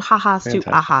 From ha-has to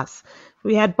ahas.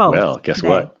 We had both. Well, guess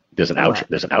what? There's an outro.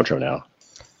 There's an outro now.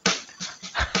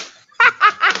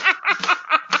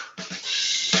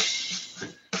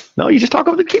 No, you just talk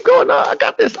over keep going. No, I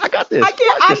got this.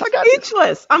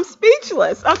 I'm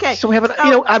speechless. Okay. So we have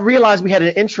I realized we had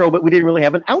an intro, but we didn't really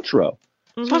have an outro.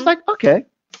 Mm-hmm. So I was like, okay,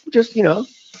 just, we'll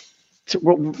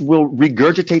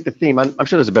regurgitate the theme. I'm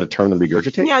sure there's a better term than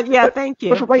regurgitate. Yeah, thank you.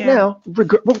 But for right now, we'll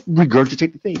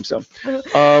regurgitate the theme. So,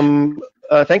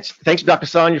 thanks, Dr.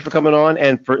 Sonia, for coming on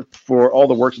and for all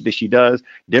the work that she does.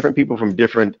 Different people from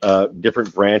different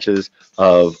branches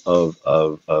of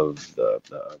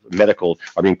medical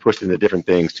are being pushed into different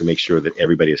things to make sure that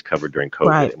everybody is covered during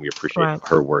COVID, and we appreciate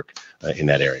her work in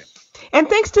that area. And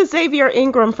thanks to Xavier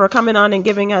Ingram for coming on and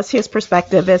giving us his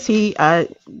perspective as he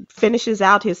finishes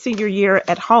out his senior year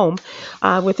at home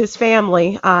with his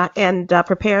family and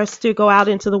prepares to go out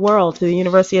into the world to the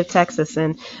University of Texas,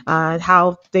 and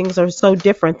how things are so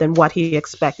different than what he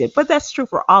expected. But that's true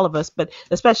for all of us, but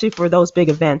especially for those big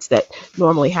events that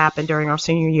normally happen during our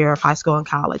senior year of high school and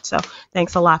college. So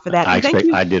thanks a lot for that. I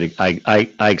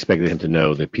expected him to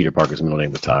know that Peter Parker's middle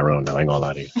name was Tyrone. Now, I ain't gonna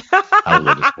lie to you.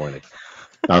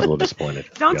 I was a little disappointed.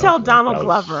 Don't tell Donald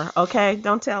Glover, okay?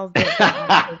 Don't tell.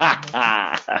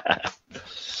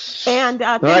 And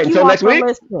thank you all for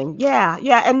listening. Yeah.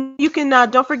 And you can,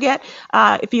 don't forget,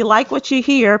 if you like what you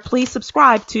hear, please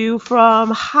subscribe to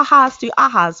From Ha-Has to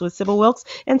Ahas with Sybil Wilkes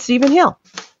and Stephen Hill.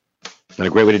 And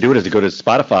a great way to do it is to go to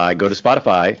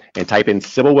Spotify and type in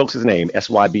Sybil Wilkes' name,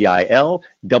 SYBILW.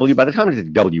 By the time the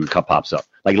W pops up,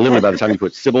 like literally by the time you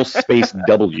put Sybil space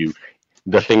W,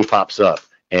 the thing pops up.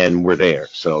 And we're there.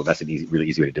 So that's really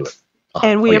easy way to do it.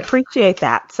 And we appreciate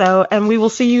that. So, and we will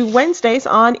see you Wednesdays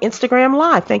on Instagram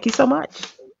Live. Thank you so much.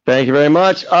 Thank you very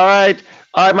much. All right,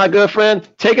 my good friend.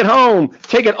 Take it home.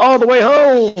 Take it all the way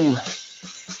home.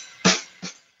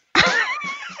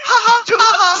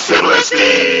 Sybil and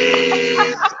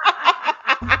Steve.